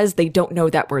only flaw is they don't know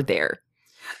that we're there.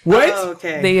 What? Oh,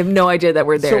 okay. They have no idea that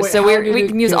we're there. wait, So, how did we it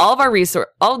can use get- all of our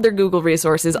all of their Google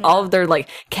resources, all of their like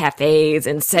cafes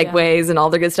and segues and all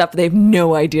their good stuff. But they have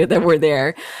no idea that we're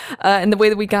there. And the way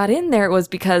that we got in there was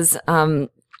because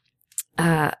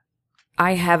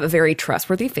I have a very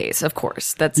trustworthy face, of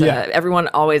course. That's Yeah. everyone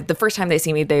always, the first time they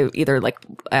see me, they either like,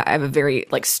 I have a very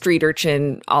like street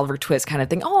urchin, Oliver Twist kind of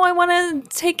thing. Oh, I want to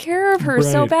take care of her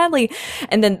so Right. badly.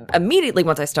 And then immediately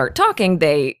once I start talking,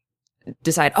 they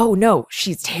decide, oh no,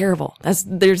 she's terrible.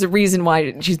 There's a reason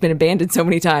why she's been abandoned so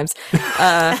many times.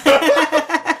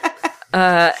 But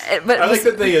I like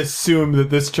that they assume that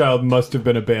this child must have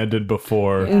been abandoned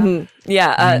before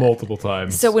yeah, multiple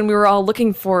times. so when we were all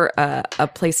looking for a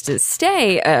place to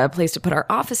stay, a place to put our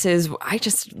offices, I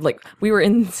just we were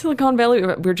in Silicon Valley.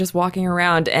 We were just walking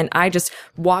around, and I just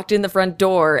walked in the front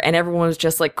door, and everyone was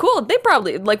just like, "Cool." They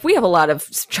probably we have a lot of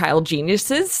child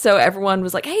geniuses, so everyone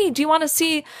was like, "Hey, do you want to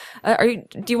see? Are you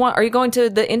going to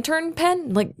the intern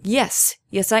pen?" Like, yes,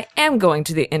 I am going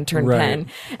to the intern Right. pen.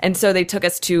 And so they took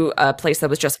us to a place that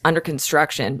was just under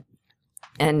construction,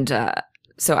 and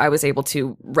so I was able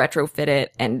to retrofit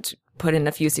it and put in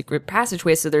a few secret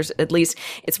passageways. So there's at least,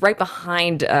 it's right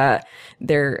behind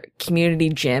their community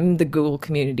gym, the Google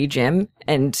community gym,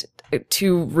 and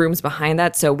 2 rooms behind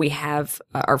that. So we have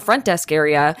our front desk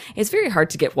area. It's very hard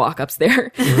to get walk-ups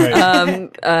there.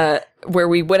 Right. Where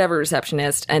we would have a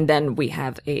receptionist, and then we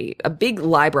have a big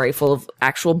library full of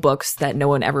actual books that no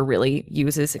one ever really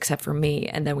uses except for me.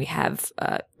 And then we have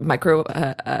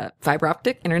fiber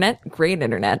optic internet, great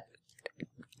internet,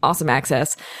 awesome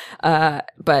access, like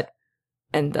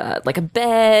a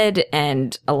bed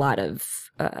and a lot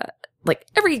of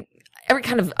every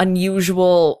kind of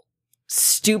unusual,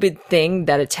 stupid thing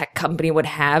that a tech company would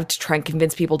have to try and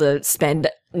convince people to spend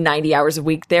 90 hours a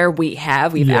week there. We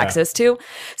have Yeah. access to.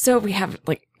 So we have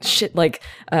shit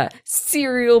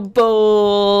cereal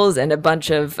bowls and a bunch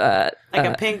of Like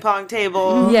a ping pong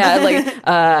table.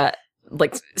 yeah,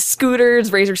 like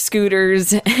scooters, razor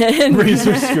scooters, and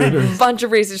Razor scooters. bunch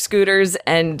of razor scooters,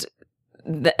 and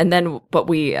then what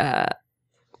we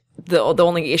the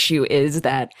only issue is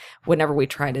that whenever we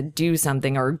try to do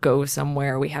something or go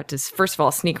somewhere, we have to first of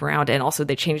all sneak around, and also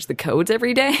they change the codes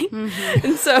every day. Mm-hmm.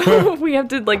 And so we have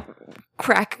to like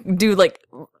do like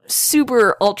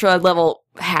super ultra level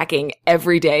hacking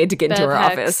every day to get into our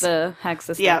office. Hacks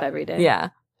the stuff every day. Yeah.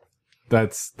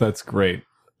 That's great.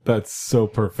 That's so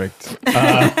perfect.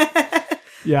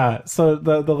 Yeah. So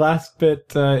the last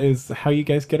bit is how you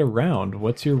guys get around.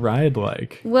 What's your ride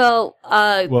like? Well,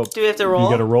 Well, Do we have to roll? You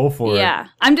got to roll for it. yeah.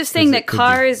 I'm just saying Is that it- could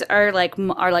cars are like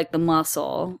the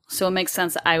muscle, so it makes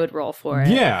sense that I would roll for it.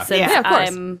 Yeah. Since Yeah, of course.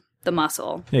 I'm the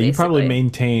muscle. Yeah, you probably basically.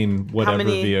 maintain whatever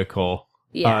many- vehicle.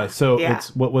 Yeah. So Yeah.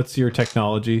 it's what's your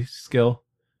technology skill?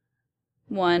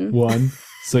 One. 1.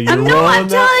 So you're I'm rolling that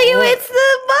telling you, one. it's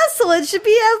the muscle. It should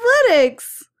be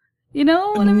athletics. You know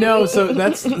what I mean? No, so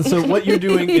what you're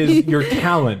doing is your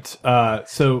talent.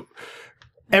 So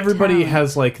everybody Talent.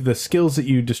 has like the skills that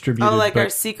you distributed. Oh, like but our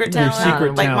secret your talent?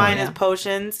 secret Like talent. mine is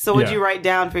potions. So what'd Yeah. you write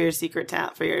down for your secret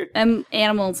talent? For your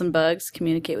Animals and bugs.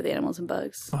 Communicate with animals and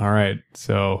bugs. All right.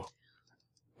 So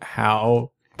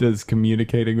how does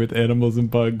communicating with animals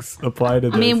and bugs apply to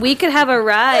this? I mean, we could have a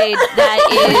ride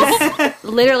that is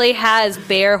literally has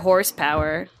bear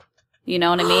horsepower. You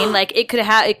know what I mean? Like it could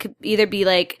either be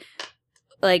like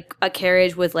a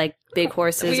carriage with like big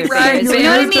horses We or ride bears. You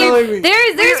know what I telling me- mean?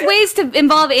 There's ways to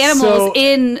involve animals So,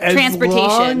 in as transportation.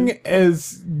 long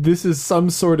as this is some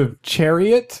sort of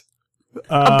chariot.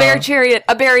 A bear chariot,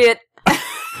 a bariot.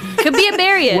 Could be a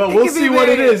barrier. Well, we'll could be see what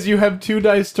it variant. is. You have 2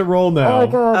 dice to roll now.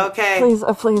 Okay. Please,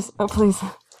 please.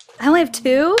 I only have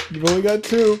 2. You've only got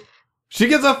 2. She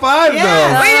gets a 5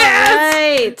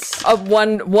 Yes! All right. A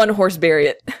one horse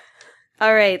bariot.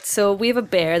 All right, so we have a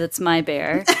bear that's my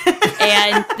bear.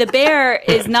 And the bear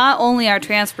is not only our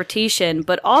transportation,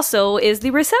 but also is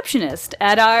the receptionist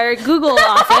at our Google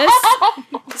office.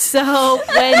 So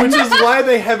when Which is why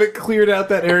they haven't cleared out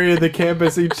that area of the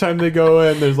campus each time they go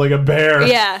in. There's like a bear.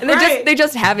 yeah, And they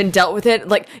just haven't dealt with it.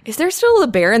 Like, is there still a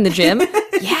bear in the gym?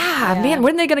 yeah, man,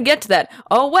 when are they going to get to that?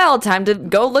 Oh, well, time to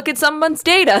go look at someone's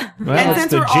data. Well, And it's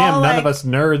since the we're gym. all, None like- of us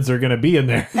nerds are going to be in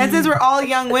there. And since we're all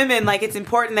young women, like it's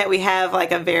important that we have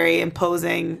like a very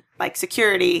imposing like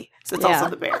security. So it's Yeah. also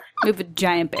the bear. we have a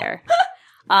giant bear.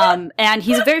 And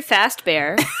he's a very fast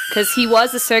bear because he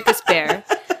was a circus bear.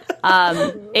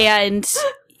 And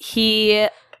he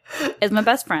is my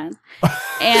best friend.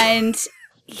 And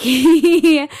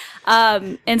he,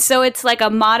 and so it's like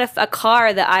a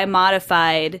car that I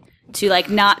modified to like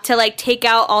not to like take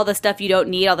out all the stuff you don't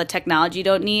need, all the technology you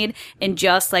don't need, and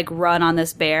just like run on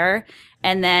this bear.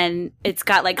 And then it's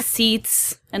got like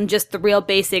seats and just the real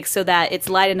basics so that it's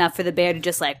light enough for the bear to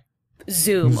just like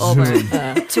zoom over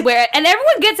to where, and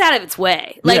everyone gets out of its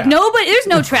way. Like Yeah. nobody, there's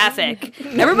no traffic.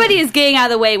 Everybody is getting out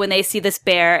of the way when they see this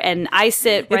bear, and I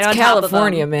sit right It's on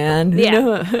California, top of him. man.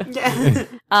 Yeah. Yeah.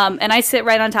 And I sit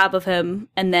right on top of him,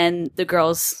 and then the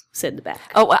girls sit in the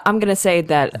back. Oh, I'm going to say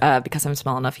that because I'm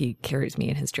small enough, he carries me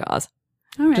in his jaws.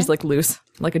 All right. Just like loose,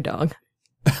 like a dog.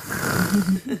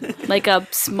 like a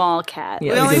small cat.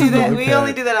 Yeah. We only Like a do that. small We cat.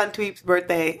 only do that on Tweep's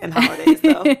birthday and holidays,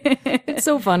 though. It's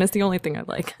so fun. It's the only thing I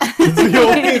like. It's the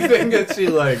only thing that she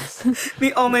likes.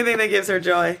 The only thing that gives her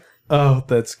joy. Oh,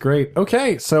 that's great.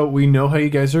 Okay, so we know how you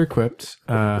guys are equipped.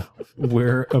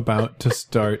 We're about to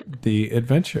start the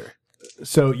adventure.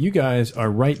 So you guys are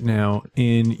right now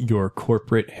in your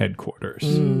corporate headquarters.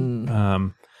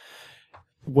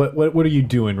 What are you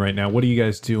doing right now? What do you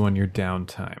guys do on your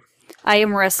downtime? I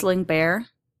am wrestling bear.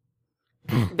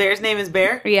 Bear's name is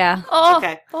Bear? Yeah, Oh,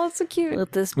 Okay. oh, it's so cute.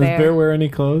 with this Does bear. Bear wear any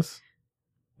clothes?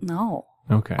 No.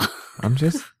 Okay. I'm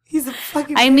just... He's a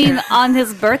fucking I bear. mean, on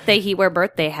his birthday, he wear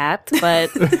birthday hat,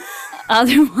 but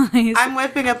otherwise, I'm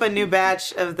whipping up a new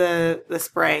batch of the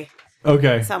spray.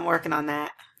 Okay. So I'm working on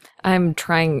that. I'm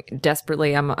trying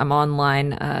desperately. I'm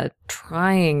online,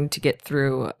 trying to get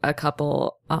through a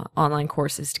couple online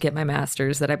courses to get my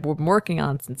master's that I've been working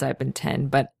on since I've been 10.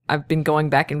 But I've been going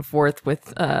back and forth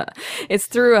with. It's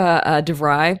through a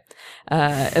DeVry,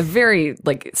 a very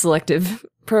like selective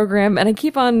program, and I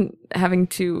keep on having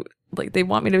to. Like they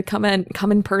want me to come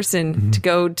in person to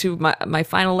go to my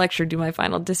final lecture, do my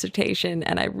final dissertation,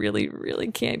 and I really,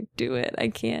 really can't do it. I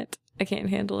can't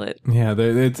handle it. Yeah,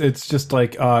 it's just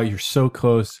like, you're so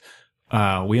close.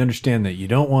 We understand that you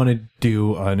don't want to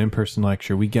do an in-person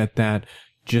lecture. We get that.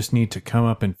 Just need to come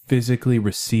up and physically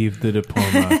receive the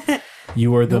diploma.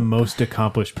 You are the most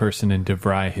accomplished person in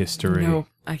DeVry history. No,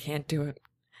 I can't do it.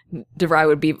 DeVry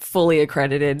would be fully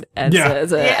accredited as, Yeah.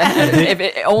 if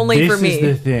it, only This for me. is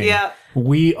the thing. Yeah.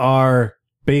 We are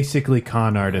basically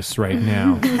con artists right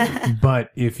now. But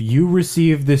if you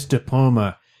receive this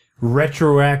diploma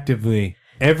retroactively,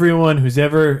 everyone who's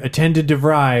ever attended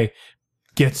DeVry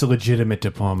gets a legitimate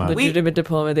diploma. Legitimate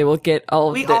diploma. They will get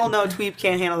all. We all know Dweeb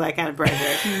can't handle that kind of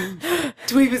pressure.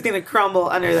 Dweeb is going to crumble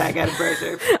under that kind of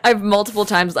pressure. I've multiple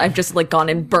times I've just like gone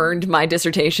and burned my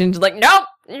dissertation. Like, no.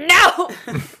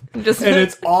 Just And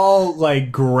it's all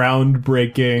like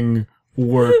groundbreaking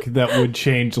work that would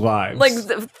change lives. like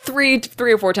three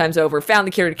or four times over. Found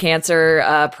the cure to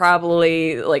cancer.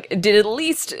 Probably like did at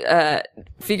least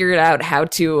figure it out how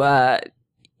to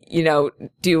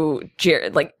do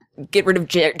get rid of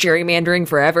gerrymandering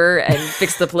forever and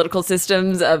fix the political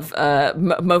systems of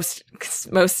most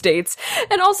states.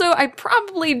 And also, I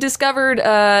probably discovered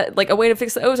like a way to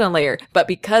fix the ozone layer. But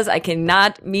because I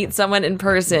cannot meet someone in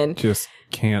person, just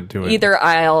can't do it. either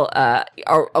I'll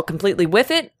completely whiff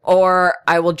it, or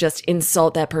I will just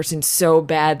insult that person so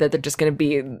bad that they're just going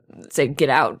to say, "Get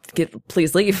out,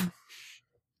 please leave."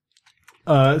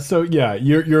 So yeah,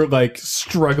 you're like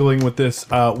struggling with this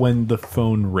when the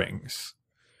phone rings.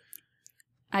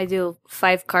 I do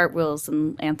 5 cartwheels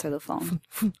and answer the phone.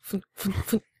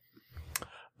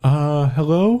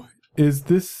 Hello? Is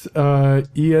this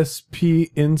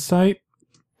ESP Insight?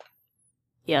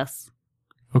 Yes.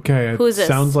 Okay, Who's this?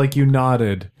 Sounds like you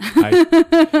nodded.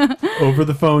 I, over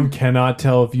the phone, cannot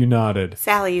tell if you nodded.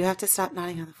 Sally, you have to stop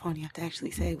nodding on the phone. You have to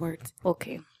actually say words.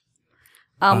 Okay.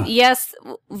 Yes,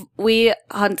 we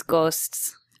hunt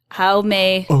ghosts. How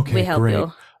may we help great.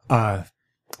 you?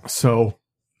 So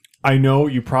I know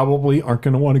you probably aren't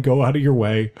going to want to go out of your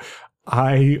way.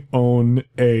 I own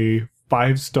a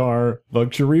 5-star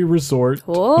luxury resort in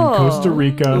Costa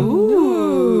Rica.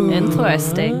 Ooh.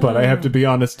 Interesting. But I have to be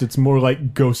honest, it's more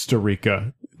like Costa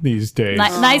Rica these days.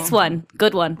 Nice one.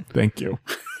 Good one. Thank you.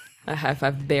 A high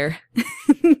five bear.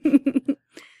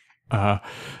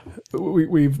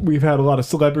 We've had a lot of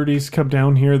celebrities come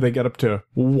down here. They get up to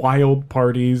wild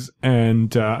parties,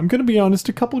 and I'm going to be honest,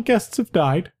 a couple guests have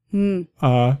died. And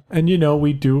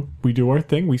we do our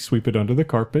thing. We sweep it under the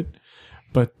carpet,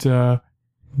 but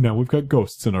now we've got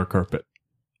ghosts in our carpet.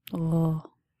 Oh,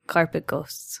 carpet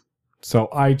ghosts. So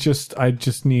I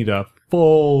just need a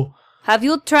full. Have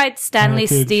you tried Stanley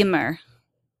package. Steamer?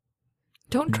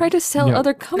 Don't try to sell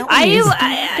other No, companies.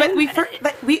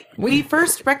 but we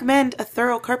first recommend a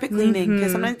thorough carpet cleaning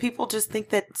because sometimes people just think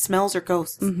that smells are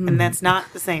ghosts, and that's not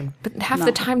the same. But half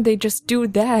the time they just do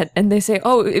that and they say,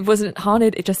 "Oh, it wasn't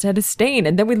haunted; it just had a stain,"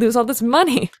 and then we lose all this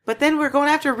money. But then we're going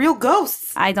after real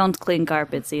ghosts. I don't clean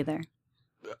carpets either.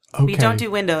 Okay. We don't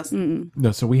do windows.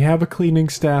 No, so we have a cleaning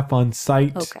staff on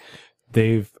site. Okay.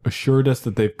 They've assured us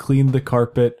that they've cleaned the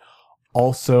carpet.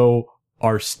 Also,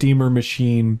 our steamer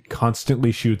machine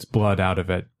constantly shoots blood out of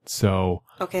it. So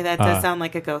Okay, that does sound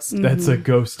like a ghost. that's a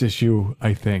ghost issue,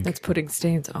 I think. That's putting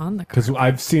stains on the car. Because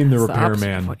I've seen the That's the opposite of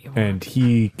repairman, what you want. and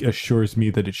he assures me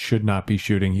that it should not be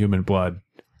shooting human blood.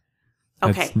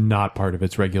 That's Okay. not part of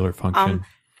its regular function.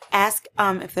 Ask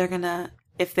if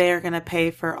they're gonna pay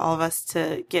for all of us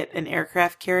to get an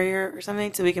aircraft carrier or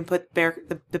something, so we can put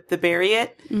the bury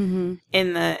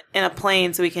in a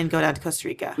plane, so we can go down to Costa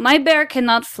Rica. My bear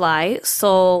cannot fly,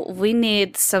 so we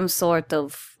need some sort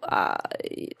of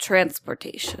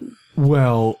transportation.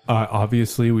 Well,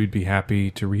 obviously, we'd be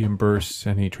happy to reimburse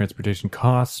any transportation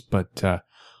costs, but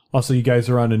also you guys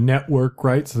are on a network,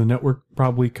 right? So the network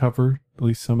probably cover at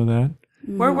least some of that.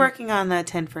 We're working on the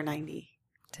 10 for 90.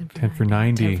 10 for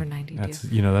 90. 10 for 90. That's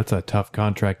that's a tough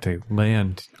contract to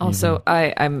land. Also,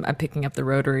 I'm picking up the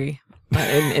rotary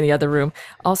in the other room.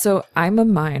 Also, I'm a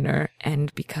minor,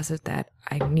 and because of that,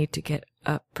 I need to get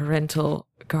a parental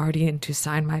guardian to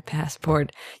sign my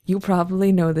passport. You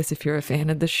probably know this if you're a fan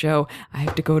of the show. I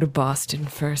have to go to Boston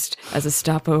first as a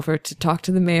stopover to talk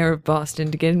to the mayor of Boston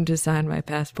to get him to sign my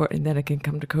passport, and then I can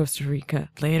come to Costa Rica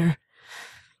later.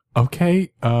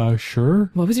 Okay,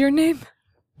 sure. What was your name?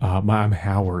 I'm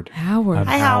Howard. Howard. I'm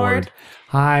Hi, Howard.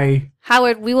 Hi.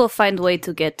 Howard, we will find a way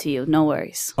to get to you. No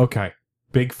worries. Okay.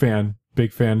 Big fan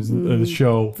of the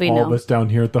show. We All know. of us down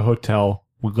here at the hotel.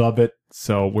 We love it.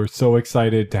 So we're so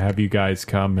excited to have you guys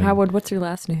come. And, Howard, what's your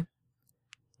last name?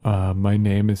 my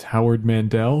name is Howard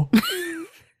Mandel.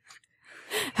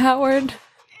 Howard.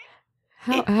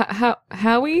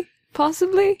 Howie?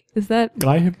 Possibly? Is that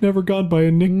I have never gone by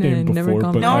a nickname No, never before,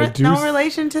 gone but by- I do. No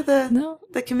relation to no?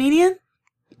 the comedian?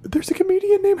 There's a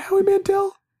comedian named Howie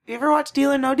Mandel? You ever watch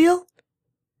Deal or No Deal?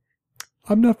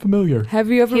 I'm not familiar. Have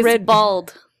you ever He's read?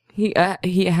 bald.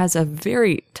 He has a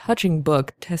very touching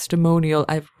book, testimonial.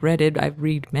 I've read it. I've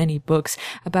read many books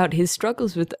about his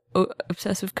struggles with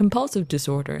obsessive compulsive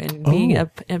disorder and being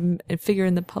a figure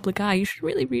in the public eye. You should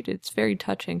really read it. It's very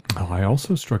touching. Oh, I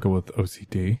also struggle with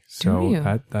OCD, so Do you?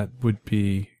 that would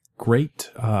be great.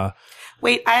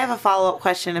 Wait, I have a follow-up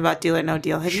question about Deal or No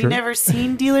Deal. Have you Sure. never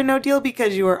seen Deal or No Deal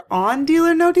because you were on Deal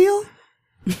or No Deal?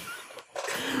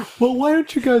 Well, why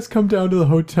don't you guys come down to the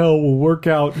hotel? We'll work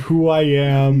out who I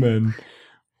am and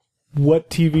what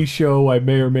TV show I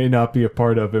may or may not be a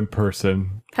part of in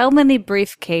person. How many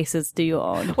briefcases do you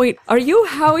own? Wait, are you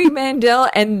Howie Mandel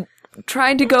and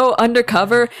trying to go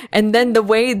undercover, and then the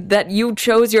way that you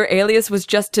chose your alias was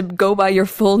just to go by your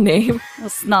full name?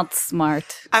 It's not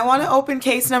smart. I want to open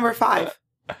case number 5.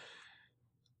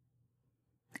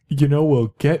 You know,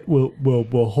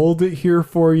 we'll hold it here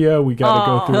for you. We got to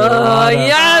go through it.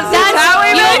 That's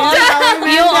Howie Mandel!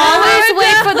 You always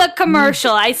wait for the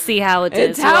commercial. I see how it is.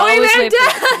 It's You Howie always wait for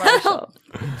Mandel.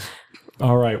 the commercial.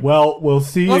 All right. Well, we'll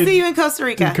see you in Costa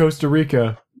Rica. in Costa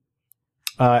Rica.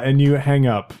 And you hang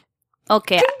up.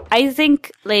 Okay, I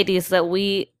think, ladies, that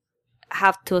we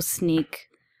have to sneak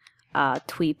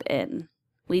Tweep in.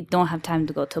 We don't have time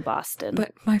to go to Boston.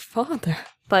 But my father...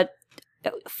 But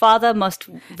father must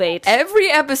wait. Every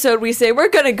episode we say, we're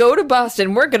going to go to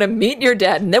Boston, we're going to meet your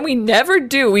dad, and then we never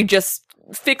do. We just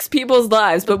fix people's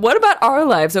lives. But what about our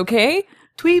lives, okay?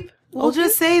 Tweep, we'll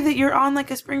just say that you're on like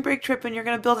a spring break trip and you're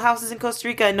going to build houses in Costa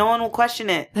Rica and no one will question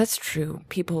it. That's true.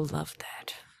 People love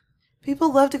that.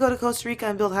 People love to go to Costa Rica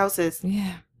and build houses.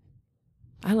 Yeah.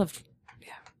 I love...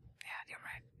 Yeah, you're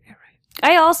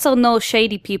right. I also know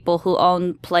shady people who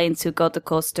own planes who go to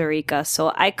Costa Rica,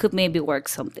 so I could maybe work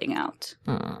something out.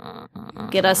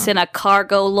 Get us in a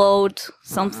cargo load,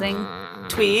 something.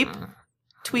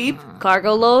 Tweep,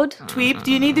 Cargo load? Tweep,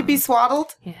 do you need to be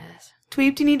swaddled? Yes.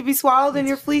 Tweep, do you need to be swaddled in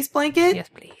your fleece blanket? Yes,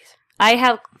 please. I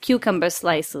have cucumber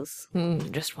slices.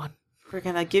 Just one. We're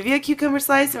going to give you a cucumber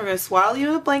slice and we're going to swaddle you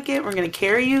in a blanket. We're going to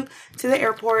carry you to the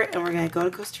airport and we're going to go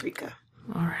to Costa Rica.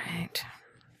 All right.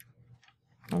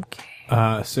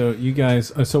 Okay. So you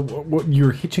guys, what,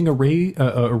 you're hitching a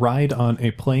ride on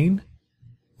a plane,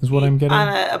 is what I'm getting. On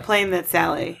a plane that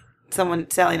Sally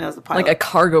knows the pilot. Like a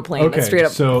cargo plane. Okay, That's straight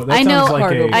up. so that I know, sounds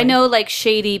like I know, like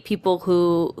shady people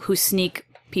who sneak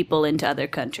people into other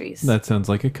countries. that sounds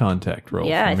like a contact roll.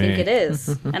 Yeah, for I think me. it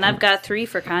is, and I've got 3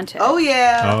 for contact. Oh,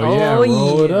 yeah. Oh yeah,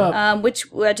 roll it up. Which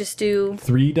I just do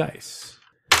 3 dice.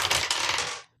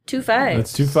 2 5s.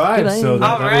 That's 2 5s, so that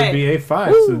All would right. be a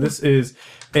 5. So this is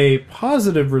a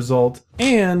positive result,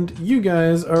 and you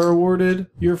guys are awarded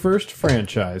your first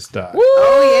franchise die.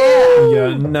 Oh, You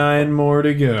got 9 more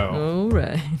to go. All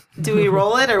right. yeah. Do we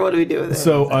roll it or what do we do with it?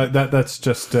 So that's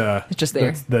just It's just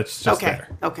there. That's just okay.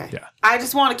 there. Okay. Yeah. I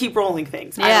just want to keep rolling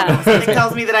things. I Yeah. don't know. Something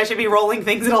tells me that I should be rolling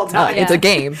things at all times. It's a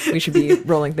game. We should be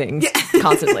rolling things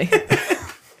constantly.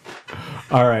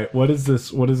 All right, what is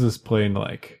this plane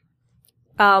like?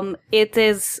 It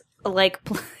is like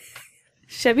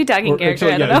should I be talking character?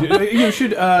 Actually, I don't know. you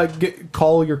should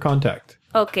call your contact.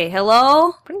 Okay,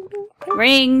 hello.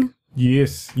 Ring.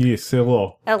 Yes,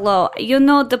 hello. Hello. You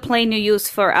know the plane you use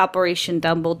for Operation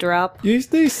Dumble Drop? Is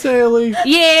this Sally?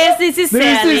 Yes, this is This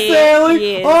Sally. is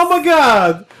Sally? Yes.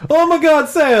 Oh my god,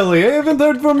 Sally, I haven't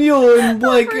heard from you in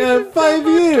like 5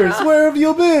 years. Where have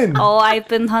you been? Oh, I've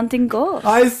been hunting ghosts.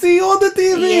 I see you on the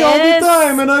TV Yes, all the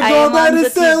time, and I I go, am that on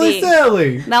is the Sally, TV.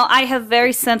 Sally. Now, I have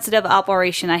very sensitive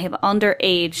operation. I have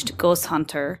underaged ghost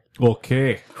hunter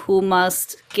Okay, who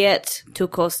must get to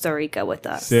Costa Rica with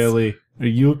us. Sally, are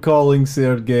you calling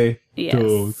Sergey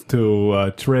Yes.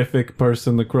 to traffic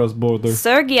person across border?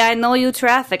 Sergey, I know you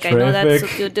traffic. I know that's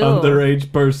what you do.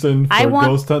 Underage person for I want-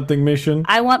 ghost hunting mission.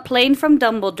 I want plane from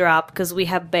Dumble Drop because we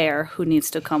have Bear who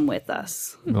needs to come with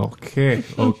us. Okay.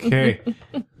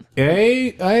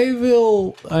 I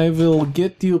will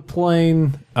get you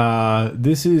plane.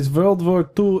 This is World War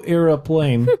II era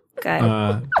plane.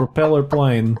 Okay. Propeller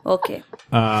plane. Okay.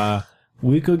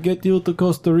 We could get you to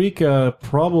Costa Rica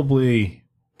probably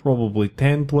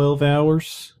 10, 12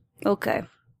 hours. Okay.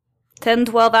 10,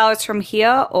 12 hours from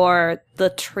here, or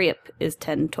the trip is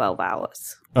 10, 12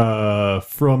 hours?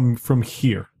 From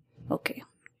here. Okay.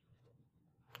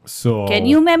 So Can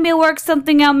you maybe work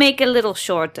something out, make it a little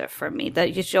shorter for me? That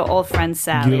is your old friend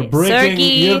Sally.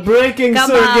 You're breaking come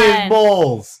Sergey's on.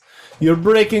 balls. You're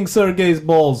breaking Sergey's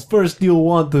balls. First, you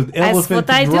want the That's elephant what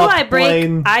to I do. drop I break.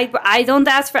 plane. I don't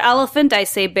ask for elephant. I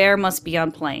say Bear must be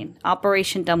on plane.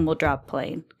 Operation Dumble Drop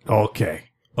plane. Okay.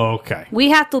 We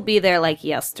have to be there like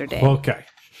yesterday. Okay.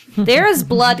 There is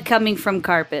blood coming from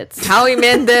carpets. Howie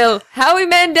Mandel's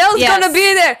Yes. gonna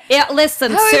be there. Yeah,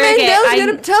 listen, Howie Sergey,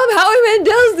 Mandel's tell him Howie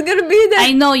Mandel's gonna be there.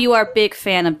 I know you are a big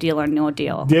fan of Deal or No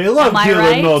Deal. They love Am I Deal or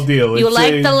right? No Deal. You It's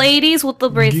like a the ladies with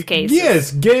the briefcases.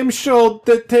 Yes, game show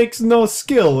that takes no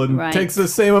skill and Right. takes the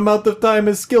same amount of time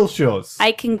as skill shows.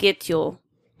 I can get you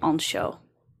on show.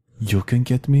 You can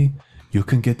get me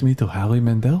to Howie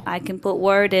Mandel? I can put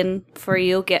word in for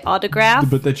you, get autograph.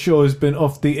 But that show has been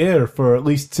off the air for at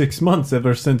least 6 months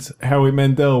ever since Howie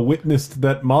Mandel witnessed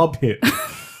that mob hit.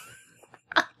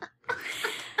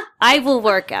 I will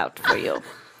work out for you.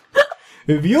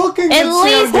 If you can get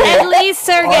At least,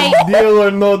 Sergey. Deal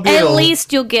or No Deal. At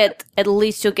least you'll get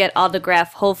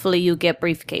autograph. Hopefully you get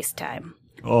briefcase time.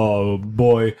 Oh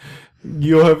boy,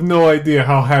 you have no idea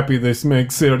how happy this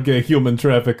makes Sergey Human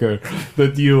Trafficker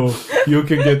that you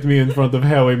can get me in front of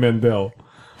Howie Mandel.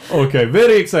 Okay,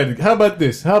 very excited. How about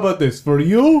this? For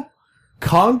you,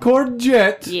 Concorde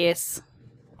Jet, Yes.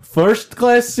 first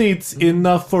class seats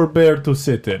enough for Bear to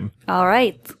sit in. All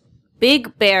right.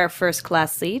 Big Bear first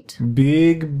class seat.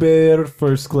 Big Bear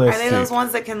first class Are they seat. those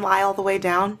ones that can lie all the way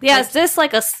down? Yeah, is this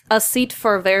like a seat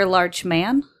for a very large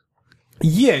man?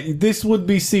 Yeah, this would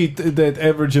be seat that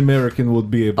average American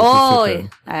would be able to Oh, sit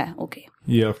in. okay.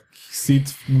 Yeah,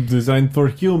 seats designed for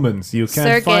humans. You can't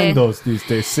Sergey. find those these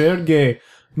days. Sergey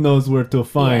knows where to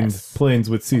find Yes. planes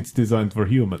with seats designed for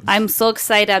humans. I'm so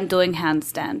excited I'm doing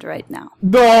handstand right now.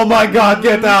 Oh my god,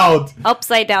 get out!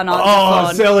 Upside down on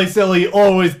Oh, the phone. silly,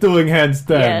 always doing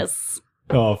handstand. Yes.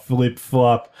 Oh, flip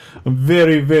flop. I'm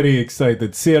very, very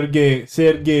excited.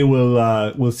 Sergey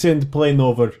will send plane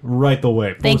over right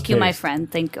away. Thank you, my Post-haste.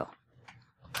 friend. Thank you.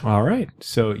 All right,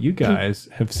 so you guys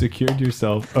have secured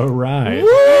yourself a ride.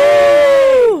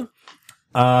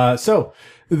 So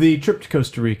the trip to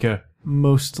Costa Rica,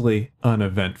 mostly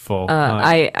uneventful.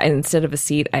 I instead of a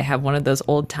seat, I have one of those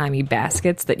old timey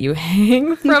baskets that you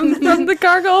hang from the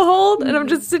cargo hold, and I'm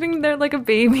just sitting there like a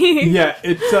baby. Yeah,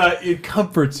 it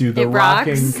comforts you. The It rocks.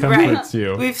 rocking comforts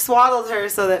you. We've swaddled her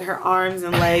so that her arms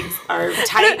and legs are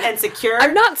tight and secure.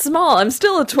 I'm not small. I'm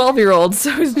still a 12-year-old,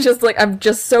 so it's just like I'm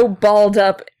just so balled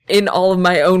up in all of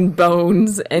my own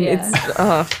bones, and Yeah.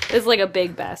 it's It's like a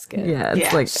big basket. yeah, it's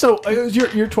Yeah. like So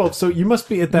you're 12, so you must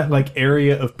be at that like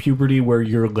area of puberty where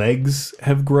your legs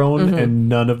have grown and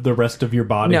none of the rest of your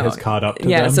body has caught up to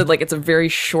yeah. them. So like it's a very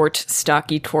short,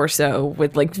 stocky torso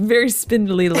with like very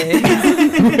spindly legs.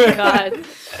 God.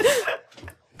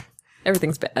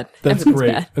 Everything's bad. That's Everything's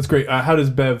great. bad. That's great. How does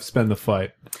Bev spend the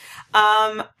fight?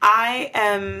 I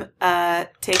am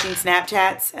taking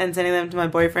Snapchats and sending them to my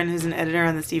boyfriend, who's an editor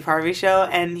on the Steve Harvey Show,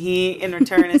 and he, in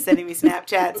return, is sending me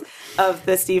Snapchats of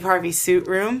the Steve Harvey suit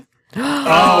room. Oh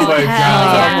my god!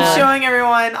 I'm showing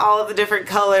everyone all of the different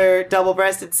color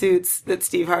double-breasted suits that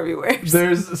Steve Harvey wears.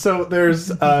 There's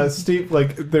Steve,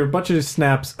 like there are a bunch of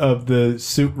snaps of the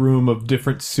suit room of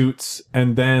different suits,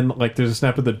 and then like there's a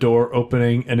snap of the door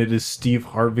opening, and it is Steve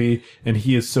Harvey, and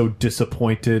he is so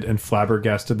disappointed and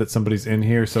flabbergasted that somebody's in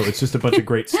here. So it's just a bunch of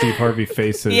great Steve Harvey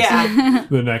faces. Yeah.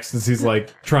 The next is he's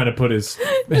like trying to put his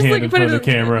Just hand like in put front it of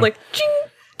the camera. like ching,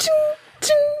 ching,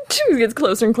 ching, ching. It gets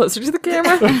closer and closer to the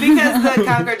camera. Because the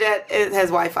Concorde Jet has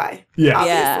Wi-Fi. yeah,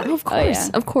 Yeah. Obviously. Of course,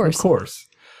 yeah. of course. of course.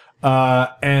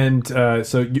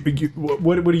 So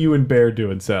what are you and Bear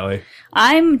doing, Sally?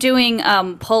 I'm doing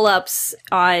pull-ups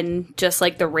on just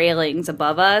like the railings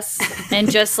above us and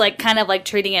just like kind of like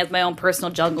treating it as my own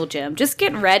personal jungle gym. Just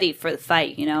getting ready for the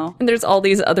fight, you know? And there's all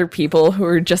these other people who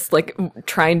are just like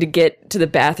trying to get to the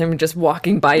bathroom and just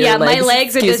walking by your Yeah, legs. my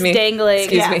legs are Excuse just me. dangling.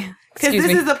 Excuse Yeah. me. Because Excuse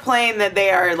this me. is a plane that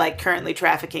they are like currently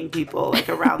trafficking people like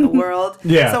around the world.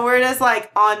 Yeah. So we're just like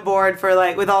on board for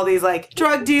like with all these like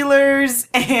drug dealers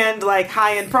and like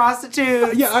high-end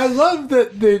prostitutes. Yeah, I love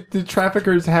that the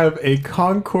traffickers have a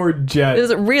Concorde jet. It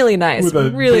was really nice. With a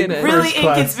Really big nice. Really First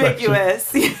class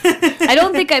inconspicuous. I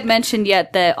don't think I've mentioned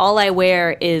yet that all I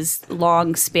wear is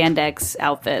long spandex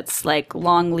outfits, like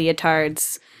long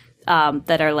leotards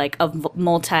that are like of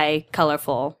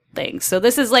multi-colorful things. So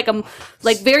this is like a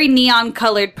very neon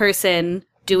colored person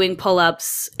doing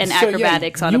pull-ups and So, yeah,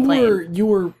 acrobatics on a plane. You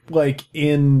were like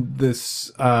in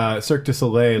this Cirque du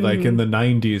Soleil like in the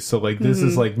 90s, so like this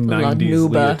is like 90s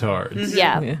Nuba. leotards.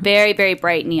 Yeah, very, very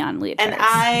bright neon leotards. And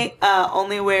I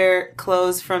only wear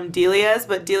clothes from Delia's,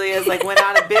 but Delia's like went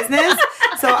out of business.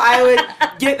 So I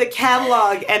would get the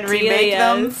catalog and remake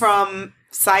them Delia's. from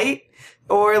site.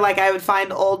 Or like I would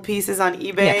find old pieces on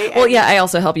eBay. Yeah. Well, yeah, I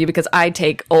also help you because I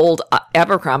take old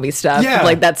Abercrombie stuff. Yeah.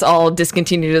 Like that's all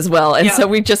discontinued as well. And Yeah. so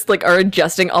we just like are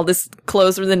adjusting all this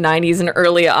clothes from the 90s and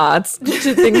early aughts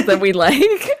to things that we like.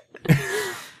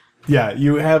 Yeah,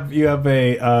 you have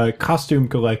a costume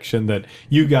collection that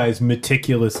you guys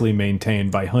meticulously maintain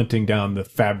by hunting down the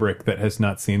fabric that has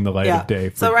not seen the light of day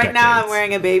for So right now decades. I'm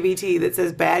wearing a baby tee that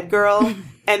says bad girl,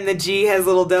 and the G has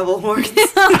little devil horns.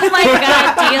 Oh my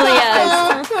God,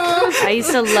 Delia's. I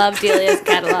used to love Delia's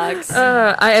catalogs.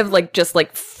 I have just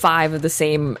 5 of the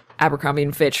same Abercrombie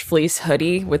 & Fitch fleece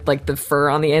hoodie with the fur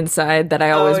on the inside that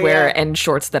I always wear, and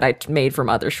shorts that I made from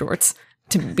other shorts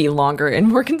to be longer and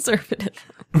more conservative.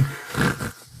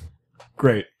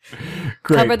 Great.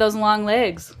 Cover those long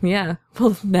legs. Yeah.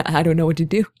 Well, I don't know what to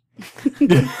do. She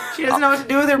doesn't know what to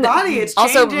do with her body. It's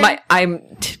Also, changing.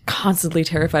 I'm constantly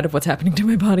terrified of what's happening to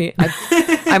my body.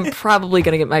 I'm probably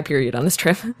going to get my period on this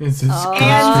trip. This is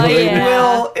and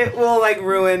yeah. it will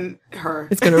ruin her.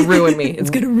 It's going to ruin me. It's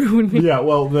going to ruin me. Yeah,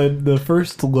 well, the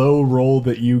first low roll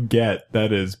that you get,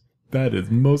 that is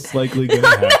most likely going to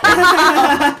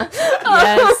happen.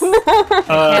 Yes.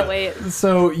 Can't wait.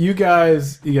 So you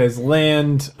guys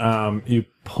land. You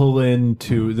pull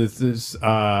into this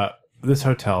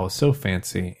hotel is so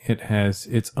fancy. It has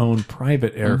its own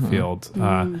private airfield,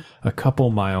 a couple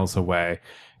miles away.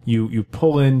 You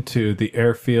pull into the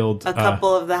airfield. A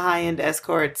couple of the high-end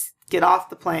escorts get off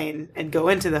the plane and go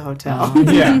into the hotel.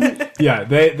 Yeah.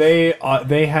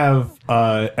 They have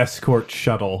escort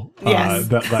shuttle Yes.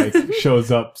 that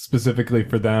shows up specifically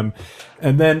for them,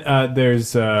 and then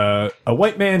there's a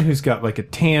white man who's got a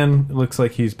tan. It looks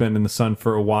like he's been in the sun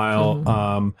for a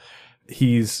while.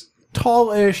 He's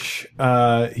tallish.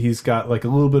 He's got a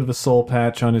little bit of a soul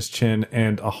patch on his chin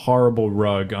and a horrible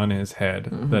rug on his head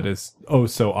that is oh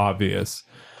so obvious.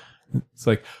 It's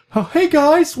oh, hey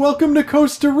guys, welcome to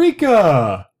Costa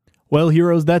Rica. Well,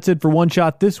 heroes, that's it for One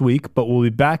Shot this week, but we'll be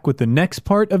back with the next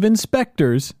part of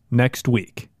InSpectHers next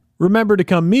week. Remember to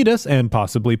come meet us and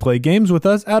possibly play games with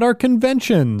us at our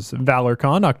conventions.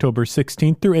 ValorCon, October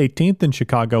 16th through 18th in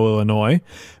Chicago, Illinois.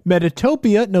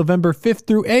 Metatopia, November 5th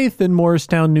through 8th in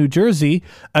Morristown, New Jersey.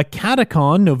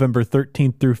 Acadicon, November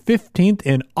 13th through 15th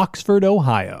in Oxford,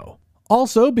 Ohio.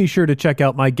 Also, be sure to check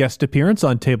out my guest appearance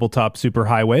on Tabletop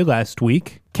Superhighway last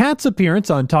week, Kat's appearance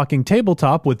on Talking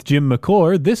Tabletop with Jim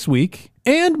McClure this week,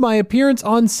 and my appearance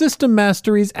on System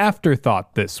Mastery's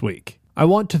Afterthought this week. I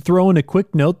want to throw in a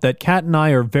quick note that Kat and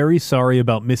I are very sorry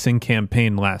about missing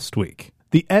campaign last week.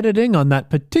 The editing on that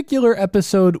particular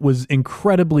episode was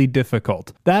incredibly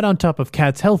difficult. That on top of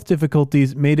Kat's health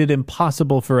difficulties made it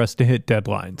impossible for us to hit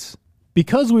deadlines.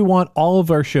 Because we want all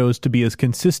of our shows to be as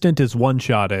consistent as One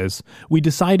Shot is, we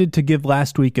decided to give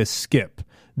last week a skip.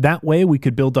 That way we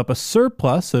could build up a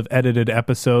surplus of edited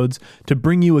episodes to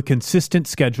bring you a consistent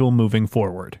schedule moving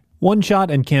forward. One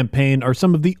Shot and Campaign are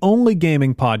some of the only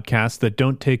gaming podcasts that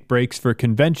don't take breaks for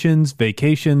conventions,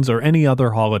 vacations, or any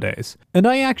other holidays. And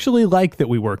I actually like that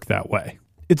we work that way.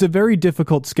 It's a very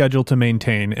difficult schedule to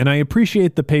maintain, and I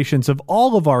appreciate the patience of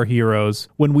all of our heroes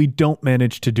when we don't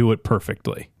manage to do it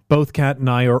perfectly. Both Kat and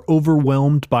I are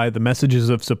overwhelmed by the messages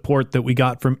of support that we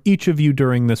got from each of you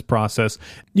during this process.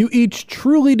 You each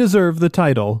truly deserve the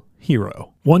title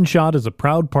Hero. One Shot is a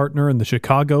proud partner in the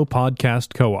Chicago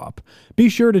Podcast Co-op. Be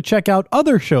sure to check out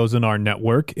other shows in our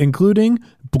network, including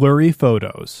Blurry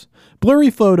Photos. Blurry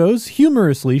Photos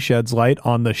humorously sheds light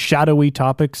on the shadowy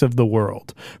topics of the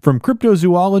world, from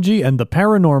cryptozoology and the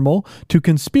paranormal to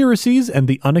conspiracies and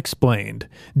the unexplained.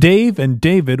 Dave and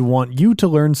David want you to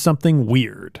learn something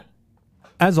weird.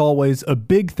 As always, a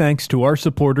big thanks to our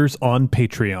supporters on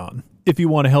Patreon. If you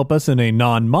want to help us in a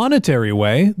non-monetary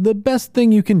way, the best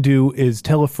thing you can do is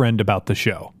tell a friend about the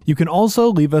show. You can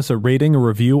also leave us a rating or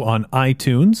review on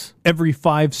iTunes. Every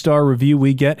 5-star review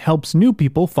we get helps new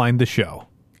people find the show.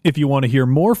 If you want to hear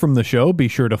more from the show, be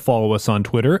sure to follow us on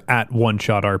Twitter at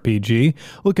OneShotRPG.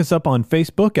 Look us up on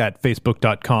Facebook at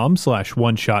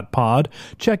facebook.com/OneShotPod.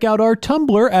 Check out our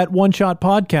Tumblr at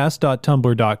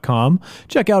OneShotPodcast.tumblr.com.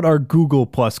 Check out our Google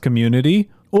Plus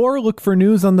community, or look for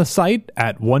news on the site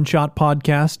at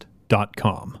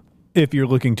OneShotPodcast.com. If you're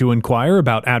looking to inquire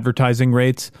about advertising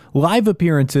rates, live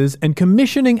appearances, and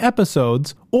commissioning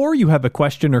episodes, or you have a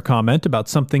question or comment about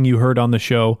something you heard on the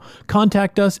show,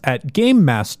 contact us at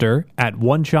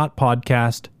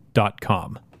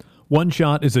GameMaster@OneShotPodcast.com. One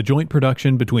Shot is a joint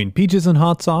production between Peaches and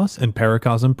Hot Sauce and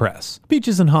Paracosm Press.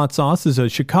 Peaches and Hot Sauce is a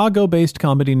Chicago-based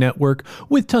comedy network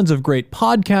with tons of great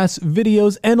podcasts,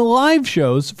 videos, and live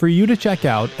shows for you to check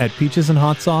out at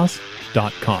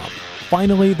peachesandhotsauce.com.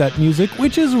 Finally, that music,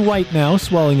 which is right now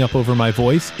swelling up over my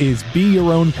voice, is Be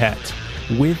Your Own Pet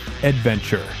with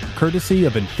Adventure, courtesy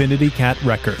of Infinity Cat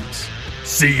Records.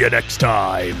 See you next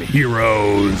time,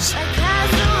 heroes!